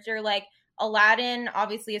character. Like, Aladdin,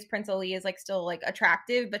 obviously, as Prince Ali, is, like, still, like,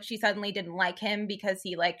 attractive, but she suddenly didn't like him because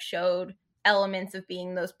he, like, showed elements of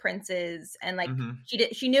being those princes, and like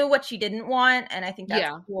she knew what she didn't want, and I think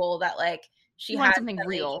that's cool that, like, she had something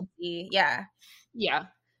real. Yeah,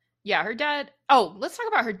 her dad. Oh, let's talk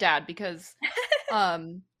about her dad, because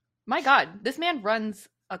my God, this man runs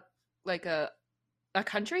a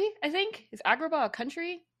country. I think, is Agrabah a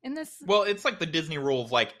country in this? Well, it's like the Disney rule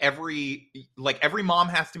of, like, every mom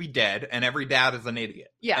has to be dead and every dad is an idiot.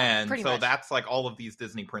 Yeah, and pretty so much. That's like all of these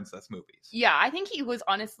Disney princess movies. Yeah, I think he was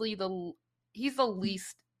honestly he's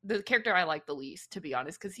the character I like the least, to be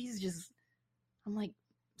honest, because he's just, I'm like,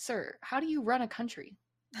 sir, how do you run a country?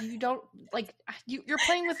 You don't, like, you're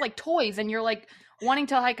playing with, like, toys, and you're, like, wanting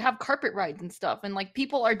to, like, have carpet rides and stuff, and, like,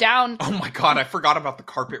 people are down. Oh my God, I forgot about the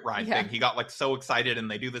carpet ride thing. He got, like, so excited,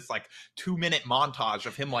 and they do this, like, 2-minute montage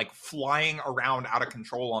of him, like, flying around out of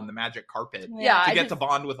control on the magic carpet to get to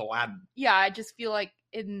bond with Aladdin. Yeah, I just feel like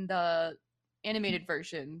in the animated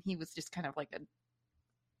version, he was just kind of like a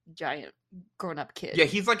giant grown-up kid. Yeah,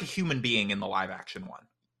 he's like a human being in the live action one.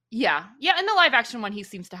 Yeah, in the live action one, he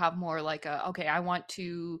seems to have more like okay, I want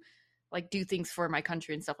to, like, do things for my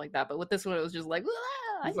country and stuff like that. But with this one, it was just like,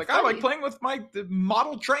 he's like, I like playing with my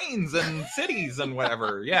model trains and cities and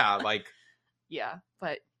whatever. Yeah, like, yeah,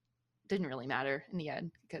 but didn't really matter in the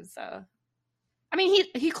end, because I mean,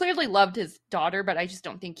 he clearly loved his daughter, but I just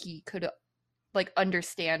don't think he could, like,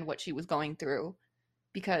 understand what she was going through,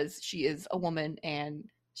 because she is a woman and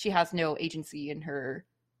she has no agency in her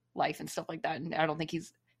life and stuff like that. And I don't think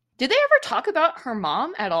did they ever talk about her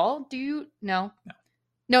mom at all? Do you know?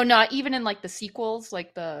 No, not even in, like, the sequels,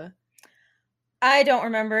 like I don't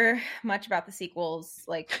remember much about the sequels,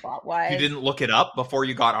 like, plot-wise. You didn't look it up before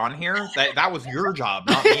you got on here? That was your job,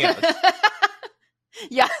 not me.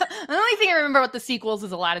 Yeah, the only thing I remember about the sequels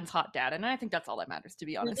is Aladdin's hot dad, and I think that's all that matters, to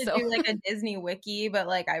be honest. Do, like, a Disney wiki, but,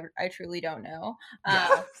 like, I truly don't know.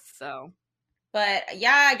 So, but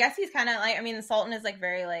yeah, I guess he's kind of like, I mean, the Sultan is, like,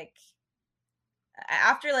 very, like,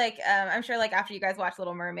 after like I'm sure like after you guys watch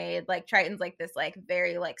Little Mermaid, like Triton's like this like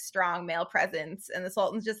very like strong male presence, and the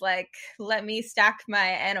Sultan's just like, let me stack my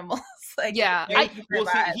animals. Like, Yeah, well,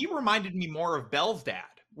 see, he reminded me more of Belle's dad,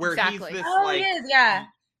 where Exactly. he's this oh, like, he is, yeah.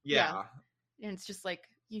 yeah. and it's just like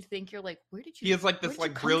you think you're like, where did you? He has like where this did you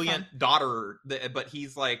like come brilliant from? daughter, but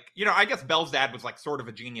he's like, you know, I guess Belle's dad was like sort of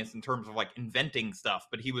a genius in terms of like inventing stuff,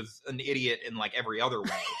 but he was an idiot in like every other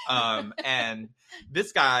way. And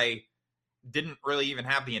this guy didn't really even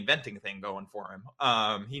have the inventing thing going for him.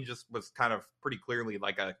 He just was kind of pretty clearly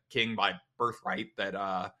like a king by birthright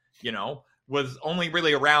that, you know, was only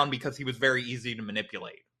really around because he was very easy to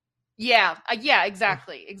manipulate. Yeah,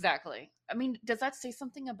 exactly. I mean, does that say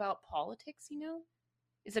something about politics? You know,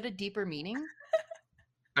 is it a deeper meaning?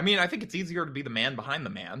 I mean, I think it's easier to be the man behind the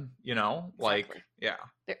man. You know, like Exactly.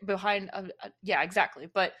 yeah. Behind, yeah, exactly.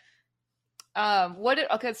 But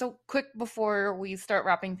okay, so quick before we start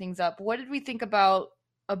wrapping things up, what did we think about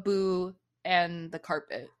Abu and the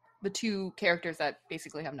carpet, the two characters that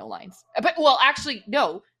basically have no lines? But well, actually,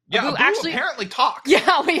 no. Yeah, Abu Abu apparently talks.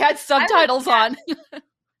 Yeah, we had subtitles on.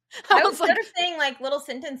 I was sort of saying like little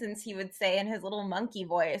sentences he would say in his little monkey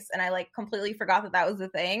voice, and I like completely forgot that was a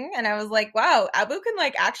thing. And I was like, wow, Abu can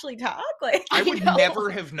like actually talk. Like, I would never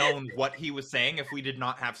have known what he was saying if we did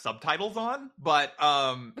not have subtitles on. But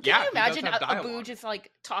Can yeah, you imagine he does have Abu dialogue. just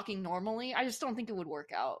like talking normally? I just don't think it would work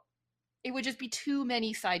out. It would just be too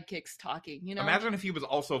many sidekicks talking, you know? Imagine if he was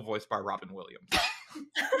also voiced by Robin Williams.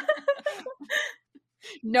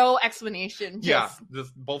 No explanation. Yeah,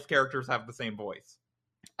 just both characters have the same voice.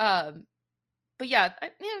 But yeah,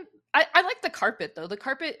 I like the carpet though. The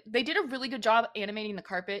carpet, they did a really good job animating the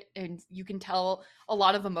carpet, and you can tell a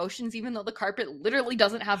lot of emotions, even though the carpet literally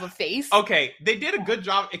doesn't have a face. Okay, they did a good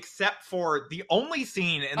job, except for the only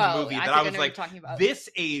scene in the movie that I was like, this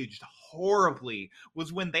aged horribly,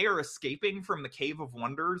 was when they are escaping from the Cave of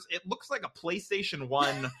Wonders. It looks like a PlayStation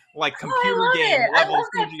 1 like computer game level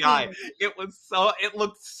CGI. It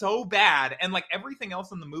looked so bad, and like everything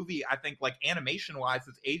else in the movie, I think like animation wise,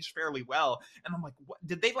 it's aged fairly well. And I'm like, what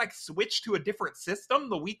did they like switch to a different system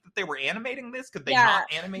the week that they were animating this? Could they not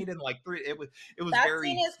animate in like three? It was that very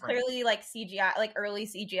scene is strange. Clearly like CGI, like early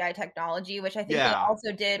CGI technology, which I think they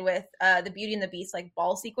also did with the Beauty and the Beast like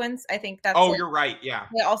ball sequence. I think that's you're right. Yeah,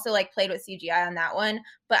 they also like played with CGI on that one,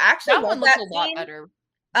 but actually that one looks a lot better.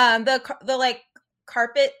 The like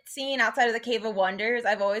carpet scene outside of the Cave of Wonders,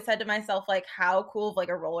 I've always said to myself like how cool of like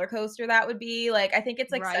a roller coaster that would be. Like I think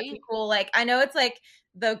it's like such a cool, like I know it's like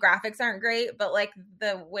the graphics aren't great, but like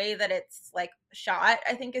the way that it's like shot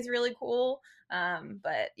I think is really cool.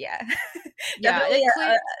 But yeah. Definitely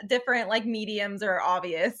different like mediums are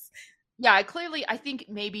obvious. Yeah, I think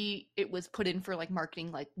maybe it was put in for like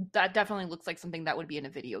marketing. Like that definitely looks like something that would be in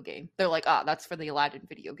a video game. They're like, that's for the Aladdin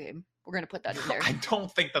video game. We're going to put that in there. I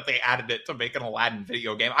don't think that they added it to make an Aladdin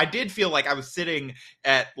video game. I did feel like I was sitting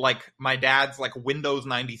at like my dad's like Windows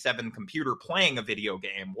 97 computer playing a video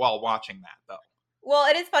game while watching that though. Well,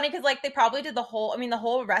 it is funny because like they probably did the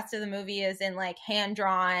whole rest of the movie is in like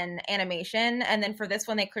hand-drawn animation, and then for this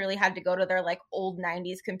one they clearly had to go to their like old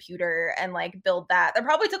 90s computer and like build that. That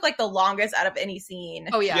probably took like the longest out of any scene.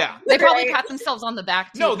 Oh yeah. They probably pat themselves on the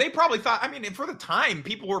back too. No, they probably thought, I mean, for the time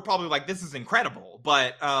people were probably like, this is incredible,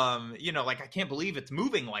 but you know, like I can't believe it's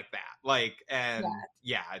moving like that. Like, and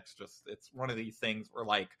yeah, it's one of these things where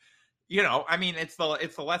like, you know, I mean, it's the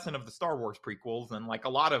lesson of the Star Wars prequels, and like a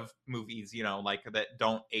lot of movies, you know, like that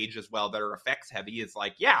don't age as well, that are effects heavy. Is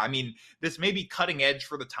like, yeah, I mean, this may be cutting edge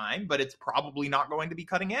for the time, but it's probably not going to be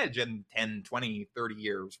cutting edge in 10, 20, 30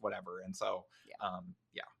 years, whatever. And so,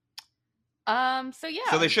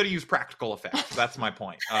 So they should have used practical effects. That's my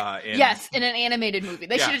point. Yes, in an animated movie.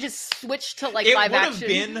 They should have just switched to like live action.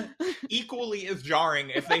 It would have been equally as jarring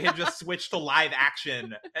if they had just switched to live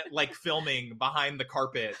action, like filming behind the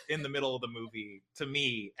carpet in the middle of the movie, to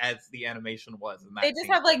me, as the animation was. In that they just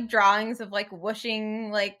have like drawings of like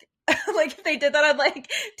whooshing, like like if they did that on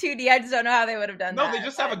like 2D, I just don't know how they would have done that. No, they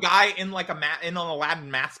just have a guy in like in an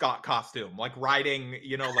Aladdin mascot costume, like riding,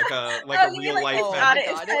 you know, like a a real life.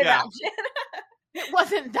 It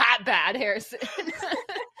wasn't that bad, Harrison.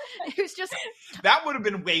 It was just that would have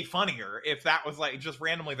been way funnier if that was like just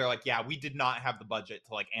randomly they're like, yeah, we did not have the budget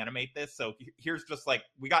to like animate this, so here's just like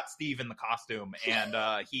we got Steve in the costume and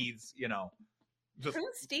he's, you know, just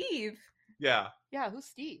who's Steve? Yeah, who's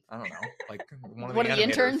Steve? I don't know, like one of the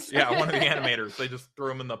interns. Yeah, one of the animators. They just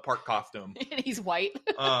threw him in the park costume. And he's white.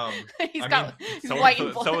 He's white.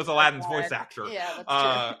 So is Aladdin's voice actor. Yeah,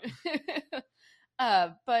 that's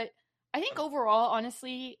true. But I think overall,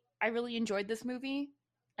 honestly, I really enjoyed this movie.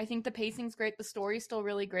 I think the pacing's great. The story's still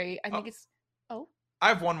really great. I think it's... Oh. I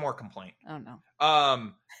have one more complaint. Oh no.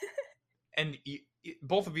 And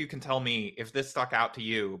both of you can tell me if this stuck out to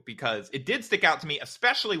you, because it did stick out to me,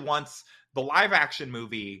 especially once the live action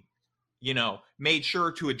movie, made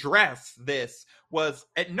sure to address this. Was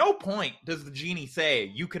at no point does the genie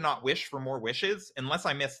say you cannot wish for more wishes, unless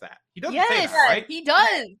I missed that. He doesn't say that, right? He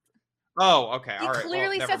does. Oh, okay. He all right.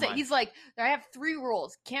 clearly well, says mind. it. He's like, I have 3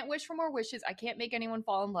 rules. Can't wish for more wishes. I can't make anyone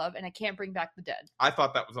fall in love, and I can't bring back the dead. I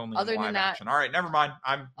thought that was only Other in than live that- action. All right, never mind.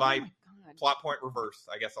 I'm my my God. plot point reversed.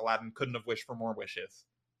 I guess Aladdin couldn't have wished for more wishes.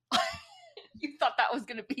 You thought that was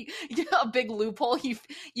gonna be a big loophole.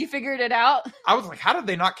 You figured it out. I was like, how did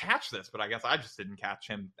they not catch this? But I guess I just didn't catch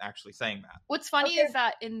him actually saying that. What's funny Okay. is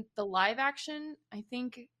that in the live action, I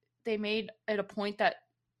think they made it a point that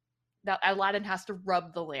Aladdin has to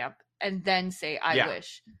rub the lamp and then say "I Yeah.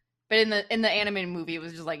 wish." But in the animated movie, it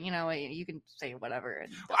was just like, you can say whatever.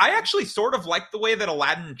 And I actually sort of like the way that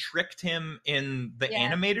Aladdin tricked him in the Yeah.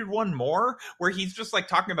 animated one more, where he's just like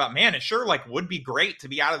talking about, man, it sure like would be great to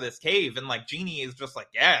be out of this cave, and like Genie is just like,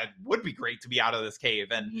 yeah, it would be great to be out of this cave,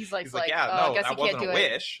 and he's like, yeah, oh, no, I guess that you can't wasn't do a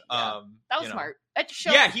it. wish. Yeah. That was smart. That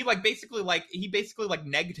shows. Yeah, he basically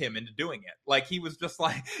negged him into doing it. Like he was just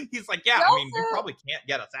like, he's like, yeah, He I mean, you also- probably can't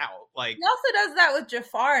get us out. Like He also does that with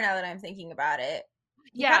Jafar. Now that I'm thinking about it,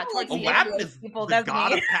 Yeah, kinda towards like the end. Aladdin manipulates is people, the doesn't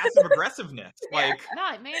god he? of passive aggressiveness. Like,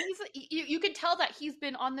 Yeah, man, you can tell that he's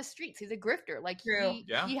been on the streets. He's a grifter. Like True.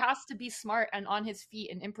 he has to be smart and on his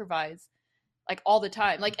feet and improvise like all the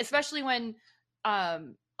time. Like especially when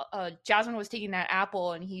Jasmine was taking that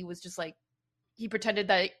apple and he was just like he pretended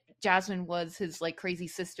that Jasmine was his like crazy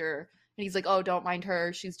sister. And he's like, oh, don't mind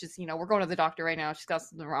her. She's just, we're going to the doctor right now. She's got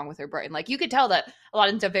something wrong with her brain. Like, you could tell that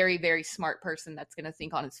Aladdin's a very, very smart person that's going to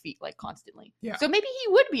think on his feet, like, constantly. Yeah. So maybe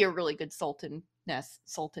he would be a really good sultan. Yeah,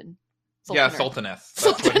 Sultaner. sultaness. That's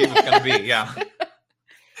what he was going to be. Yeah.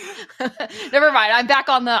 Never mind. I'm back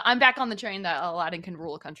on the train that Aladdin can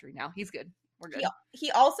rule a country now. He's good. We're good.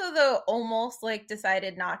 he also though almost like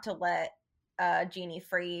decided not to let Genie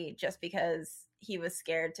free just because he was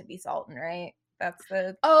scared to be Sultan, right? That's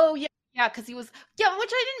the Oh yeah, because he was which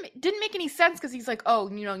I didn't make any sense because he's like, oh,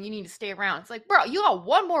 you need to stay around. It's like, bro, you got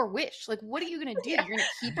one more wish. Like, what are you gonna do? Yeah. You're gonna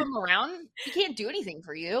keep him around? He can't do anything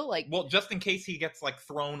for you. Like, Well, just in case he gets like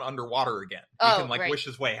thrown underwater again, he Oh, can like right. wish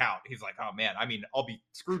his way out. He's like, oh man, I mean, I'll be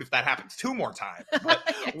screwed if that happens 2 more times. But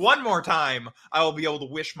Yes. 1 more time, I will be able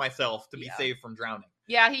to wish myself to be Yeah. saved from drowning.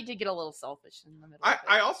 yeah, he did get a little selfish in the middle. of it.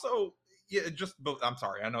 I also I'm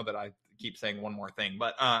sorry, I know that I keep saying one more thing,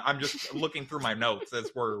 but I'm just looking through my notes as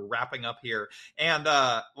we're wrapping up here, and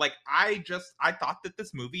I thought that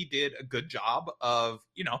this movie did a good job of,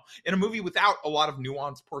 in a movie without a lot of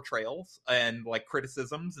nuanced portrayals and like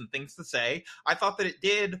criticisms and things to say, I thought that it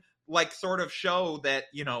did like sort of show that,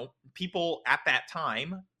 people at that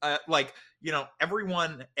time,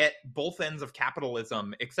 everyone at both ends of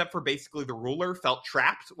capitalism, except for basically the ruler, felt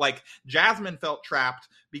trapped. Like Jasmine felt trapped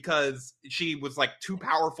because she was like too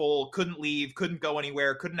powerful, couldn't leave, couldn't go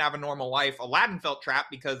anywhere, couldn't have a normal life. Aladdin felt trapped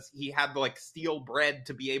because he had to like steal bread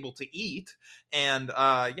to be able to eat. And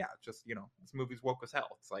this movie's woke as hell.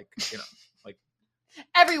 It's like,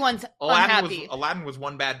 Everyone's unhappy. Aladdin was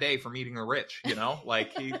one bad day from eating the rich,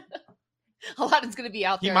 like Aladdin's gonna be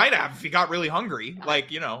out he there. might have if he got really hungry. Like,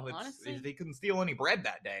 Honestly. he couldn't steal any bread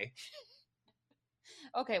that day.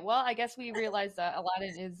 Okay, well, I guess we realized that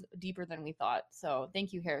Aladdin is deeper than we thought. So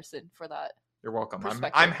thank you, Harrison, for that. You're welcome.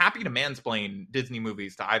 Perspective. I'm happy to mansplain Disney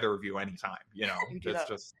movies to either of you anytime. You do It's that.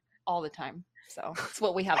 just All the time. So that's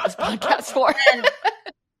what we have this podcast for.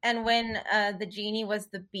 and when the genie was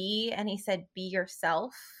the bee and he said be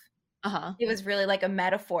yourself, Uh-huh. it was really like a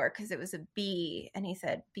metaphor because it was a bee and he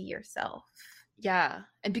said be yourself. Yeah.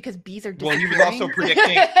 And because bees are Well, he was disappearing. also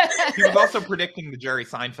predicting- he was also predicting the Jerry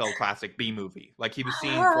Seinfeld classic Bee Movie. Like he was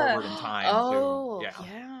seeing forward in time. Oh, to,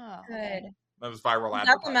 yeah. Good. That was viral Is that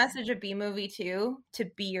the advertising. message of Bee Movie too? To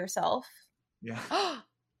be yourself. Yeah,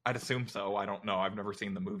 I'd assume so. I don't know. I've never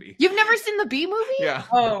seen the movie. You've never seen the Bee Movie? Yeah,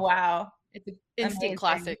 Oh wow. It's an instant Amazing.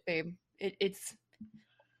 classic, babe. It's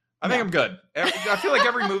I think I'm good. I feel like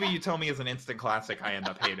every movie you tell me is an instant classic, I end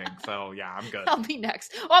up hating. So yeah, I'm good. I'll be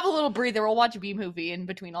next. We'll have a little breather. We'll watch a Bee Movie in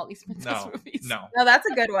between all these princess movies. No. No, that's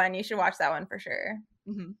a good one. You should watch that one for sure.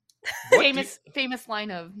 Mhm. What do Famous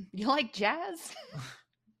line of "You like jazz?"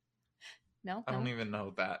 No, I don't no? even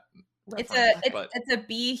know that. It's reference, a but it's a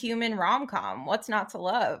bee human rom com. What's not to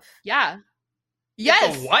love? Yeah. It's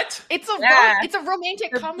Yes. a what? It's a Yeah. it's a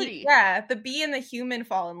romantic The comedy. Bee, yeah, the bee and the human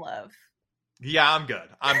fall in love. Yeah, I'm good.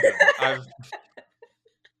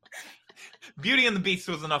 Beauty and the Beast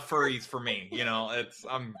was enough furries for me.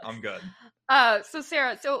 I'm good. So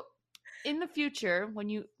Sarah, in the future,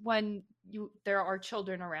 when there are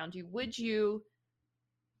children around you, would you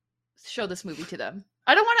show this movie to them?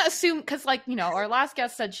 I don't want to assume, because like, you know, our last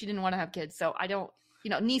guest said she didn't want to have kids, so I don't, you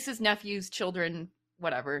know, nieces, nephews, children,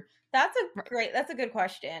 whatever. That's a good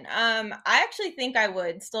question. I actually think I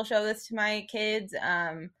would still show this to my kids.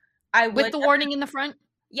 I would, with the warning in the front.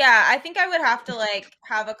 Yeah, I think I would have to like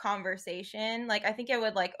have a conversation. Like, I think I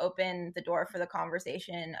would like open the door for the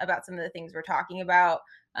conversation about some of the things we're talking about.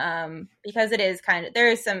 Because it is there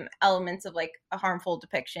is some elements of like a harmful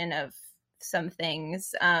depiction of some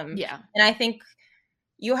things. Yeah. And I think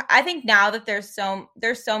now that there's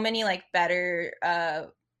so many like better,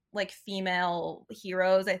 like female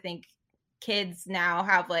heroes, I think kids now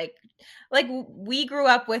have like we grew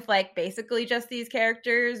up with like basically just these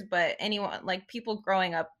characters, but anyone, like people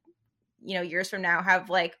growing up, you know, years from now have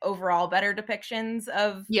like overall better depictions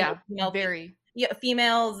of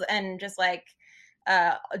females and just like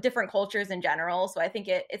different cultures in general. So I think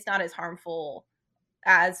it's not as harmful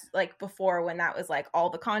as like before when that was like all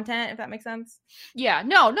the content, if that makes sense. Yeah,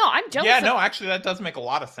 no, I'm jealous. Yeah, no, actually that does make a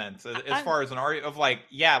lot of sense as far as an art of like,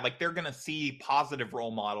 yeah, like they're gonna see positive role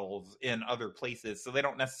models in other places, so they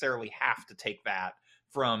don't necessarily have to take that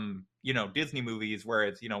from, you know, Disney movies where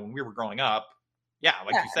it's, you know, when we were growing up, you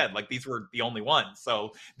said, like these were the only ones,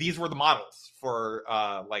 so these were the models for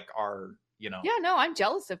like our, you know. Yeah, no, I'm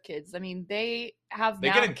jealous of kids. I mean, they get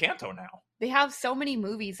Encanto now. They have so many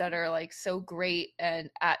movies that are like so great and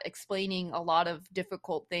at explaining a lot of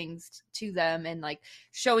difficult things to them and like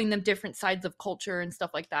showing them different sides of culture and stuff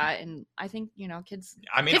like that. And I think, you know, kids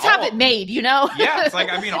have it made, you know? Yeah, it's like,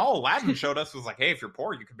 I mean, all Aladdin showed us was like, hey, if you're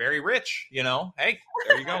poor, you can marry rich, you know? Hey,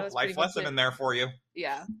 there you go. Life lesson in there for you.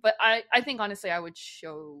 Yeah, but I think honestly I would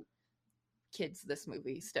show kids this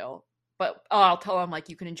movie still. But I'll tell them like,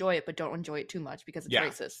 you can enjoy it, but don't enjoy it too much because it's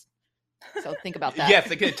racist. So think about that. Yes,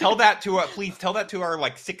 tell that to please tell that to our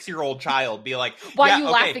like 6-year-old child. Be like, why are you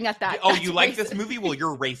laughing at that? Oh, That's you racist. like this movie? Well,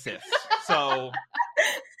 you're racist. So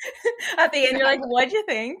at the end, you're like, what'd you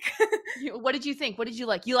think? What did you think? What did you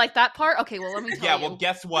like? You like that part? Okay, well, let me tell you. Yeah, well,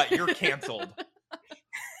 guess what? You're canceled.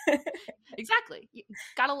 Exactly.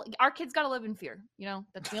 Our kids gotta live in fear. You know,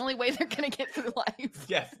 that's the only way they're gonna get through life.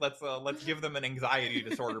 Yes, let's give them an anxiety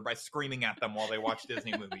disorder by screaming at them while they watch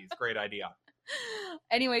Disney movies. Great idea.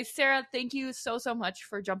 Anyway, Sarah, thank you so much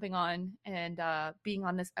for jumping on and being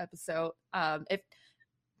on this episode. If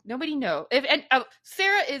nobody knows,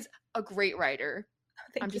 Sarah is a great writer.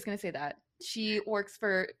 I'm just gonna say that she works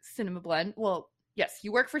for Cinema Blend. Well, yes,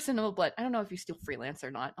 you work for Cinema Blend. I don't know if you still freelance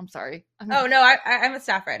or not. I'm sorry. Oh no, I'm a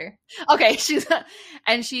staff writer. Okay, she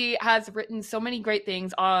has written so many great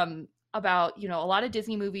things about, you know, a lot of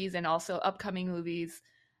Disney movies and also upcoming movies.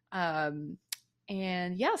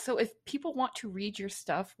 And yeah, so if people want to read your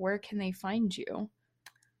stuff, where can they find you?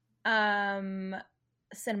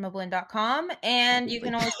 Cinemablend.com, and you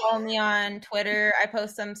can always follow me on Twitter. I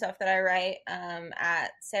post some stuff that I write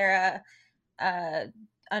at Sarah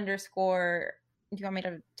underscore. Do you want me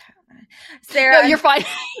to? Sarah, no, you're fine.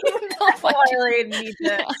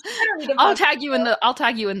 I'll tag you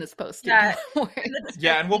in this post. Yeah,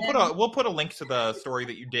 yeah, and we'll put a link to the story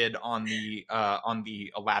that you did on the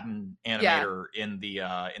Aladdin animator in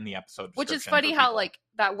the episode. Which is funny how like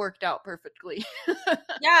that worked out perfectly.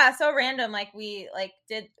 Yeah, so random. Like we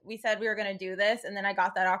said we were gonna do this, and then I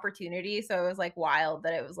got that opportunity, so it was like wild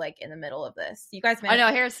that it was like in the middle of this. You guys, I know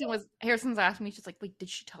Harrison's asking me, she's like, wait, did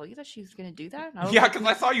she tell you that she was gonna do that? Yeah, because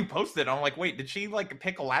I saw you posted. I'm like, wait, did she like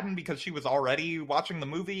pick Aladdin because she was already watching the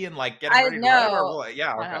movie and like getting ready to write it, or what?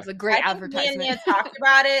 Yeah, okay. That was a great advertisement. Me and Mia talked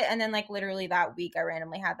about it, and then like literally that week, I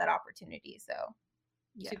randomly had that opportunity. So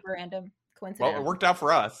super random coincidence. Well, it worked out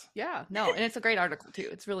for us. Yeah, no, and it's a great article too.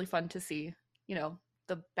 It's really fun to see, you know,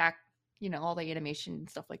 the back, you know, all the animation and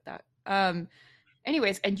stuff like that.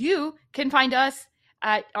 Anyways, and you can find us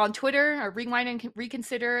on Twitter, or Rewind and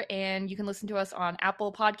Reconsider, and you can listen to us on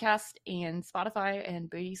Apple Podcast and Spotify, and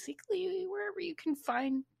basically wherever you can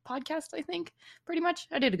find podcasts. I think pretty much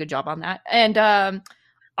I did a good job on that. And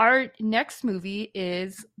our next movie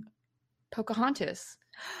is Pocahontas.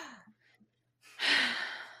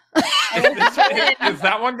 Is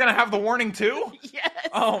that one gonna have the warning too? Yes.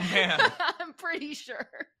 Oh man, I'm pretty sure.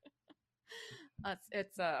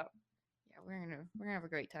 It's we're gonna have a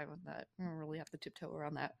great time with that. We're gonna really have to tiptoe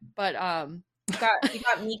around that. But you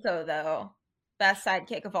got Miko though, best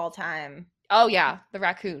sidekick of all time. Oh yeah, the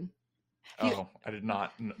raccoon. Oh, I did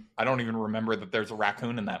not. I don't even remember that there's a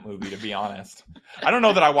raccoon in that movie, to be honest. I don't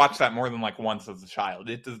know that I watched that more than like once as a child.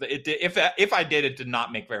 If I did, it did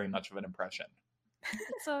not make very much of an impression.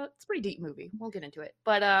 It's a pretty deep movie. We'll get into it.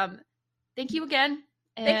 But thank you again.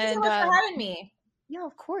 Thank you so much for having me. Yeah,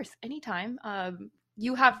 of course. Anytime.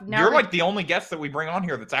 You have now. You're like the only guest that we bring on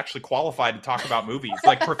here that's actually qualified to talk about movies,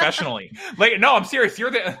 like professionally. Like, no, I'm serious. You're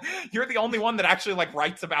the only one that actually like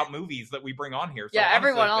writes about movies that we bring on here. So yeah, honestly,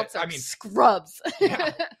 everyone else are scrubs.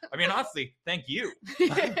 Yeah. I mean, honestly, thank you. Thank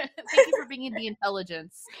you for being the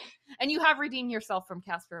intelligence, and you have redeemed yourself from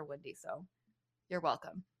Casper and Wendy, so you're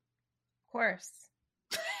welcome. Of course.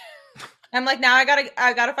 I'm like, now I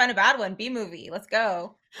gotta find a bad one. B movie. Let's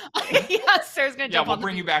go. Yeah, Sarah's gonna jump we'll on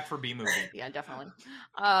bring you back for B movie. Yeah, definitely.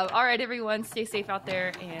 All right, everyone, stay safe out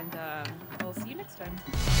there, and we'll see you next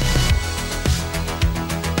time.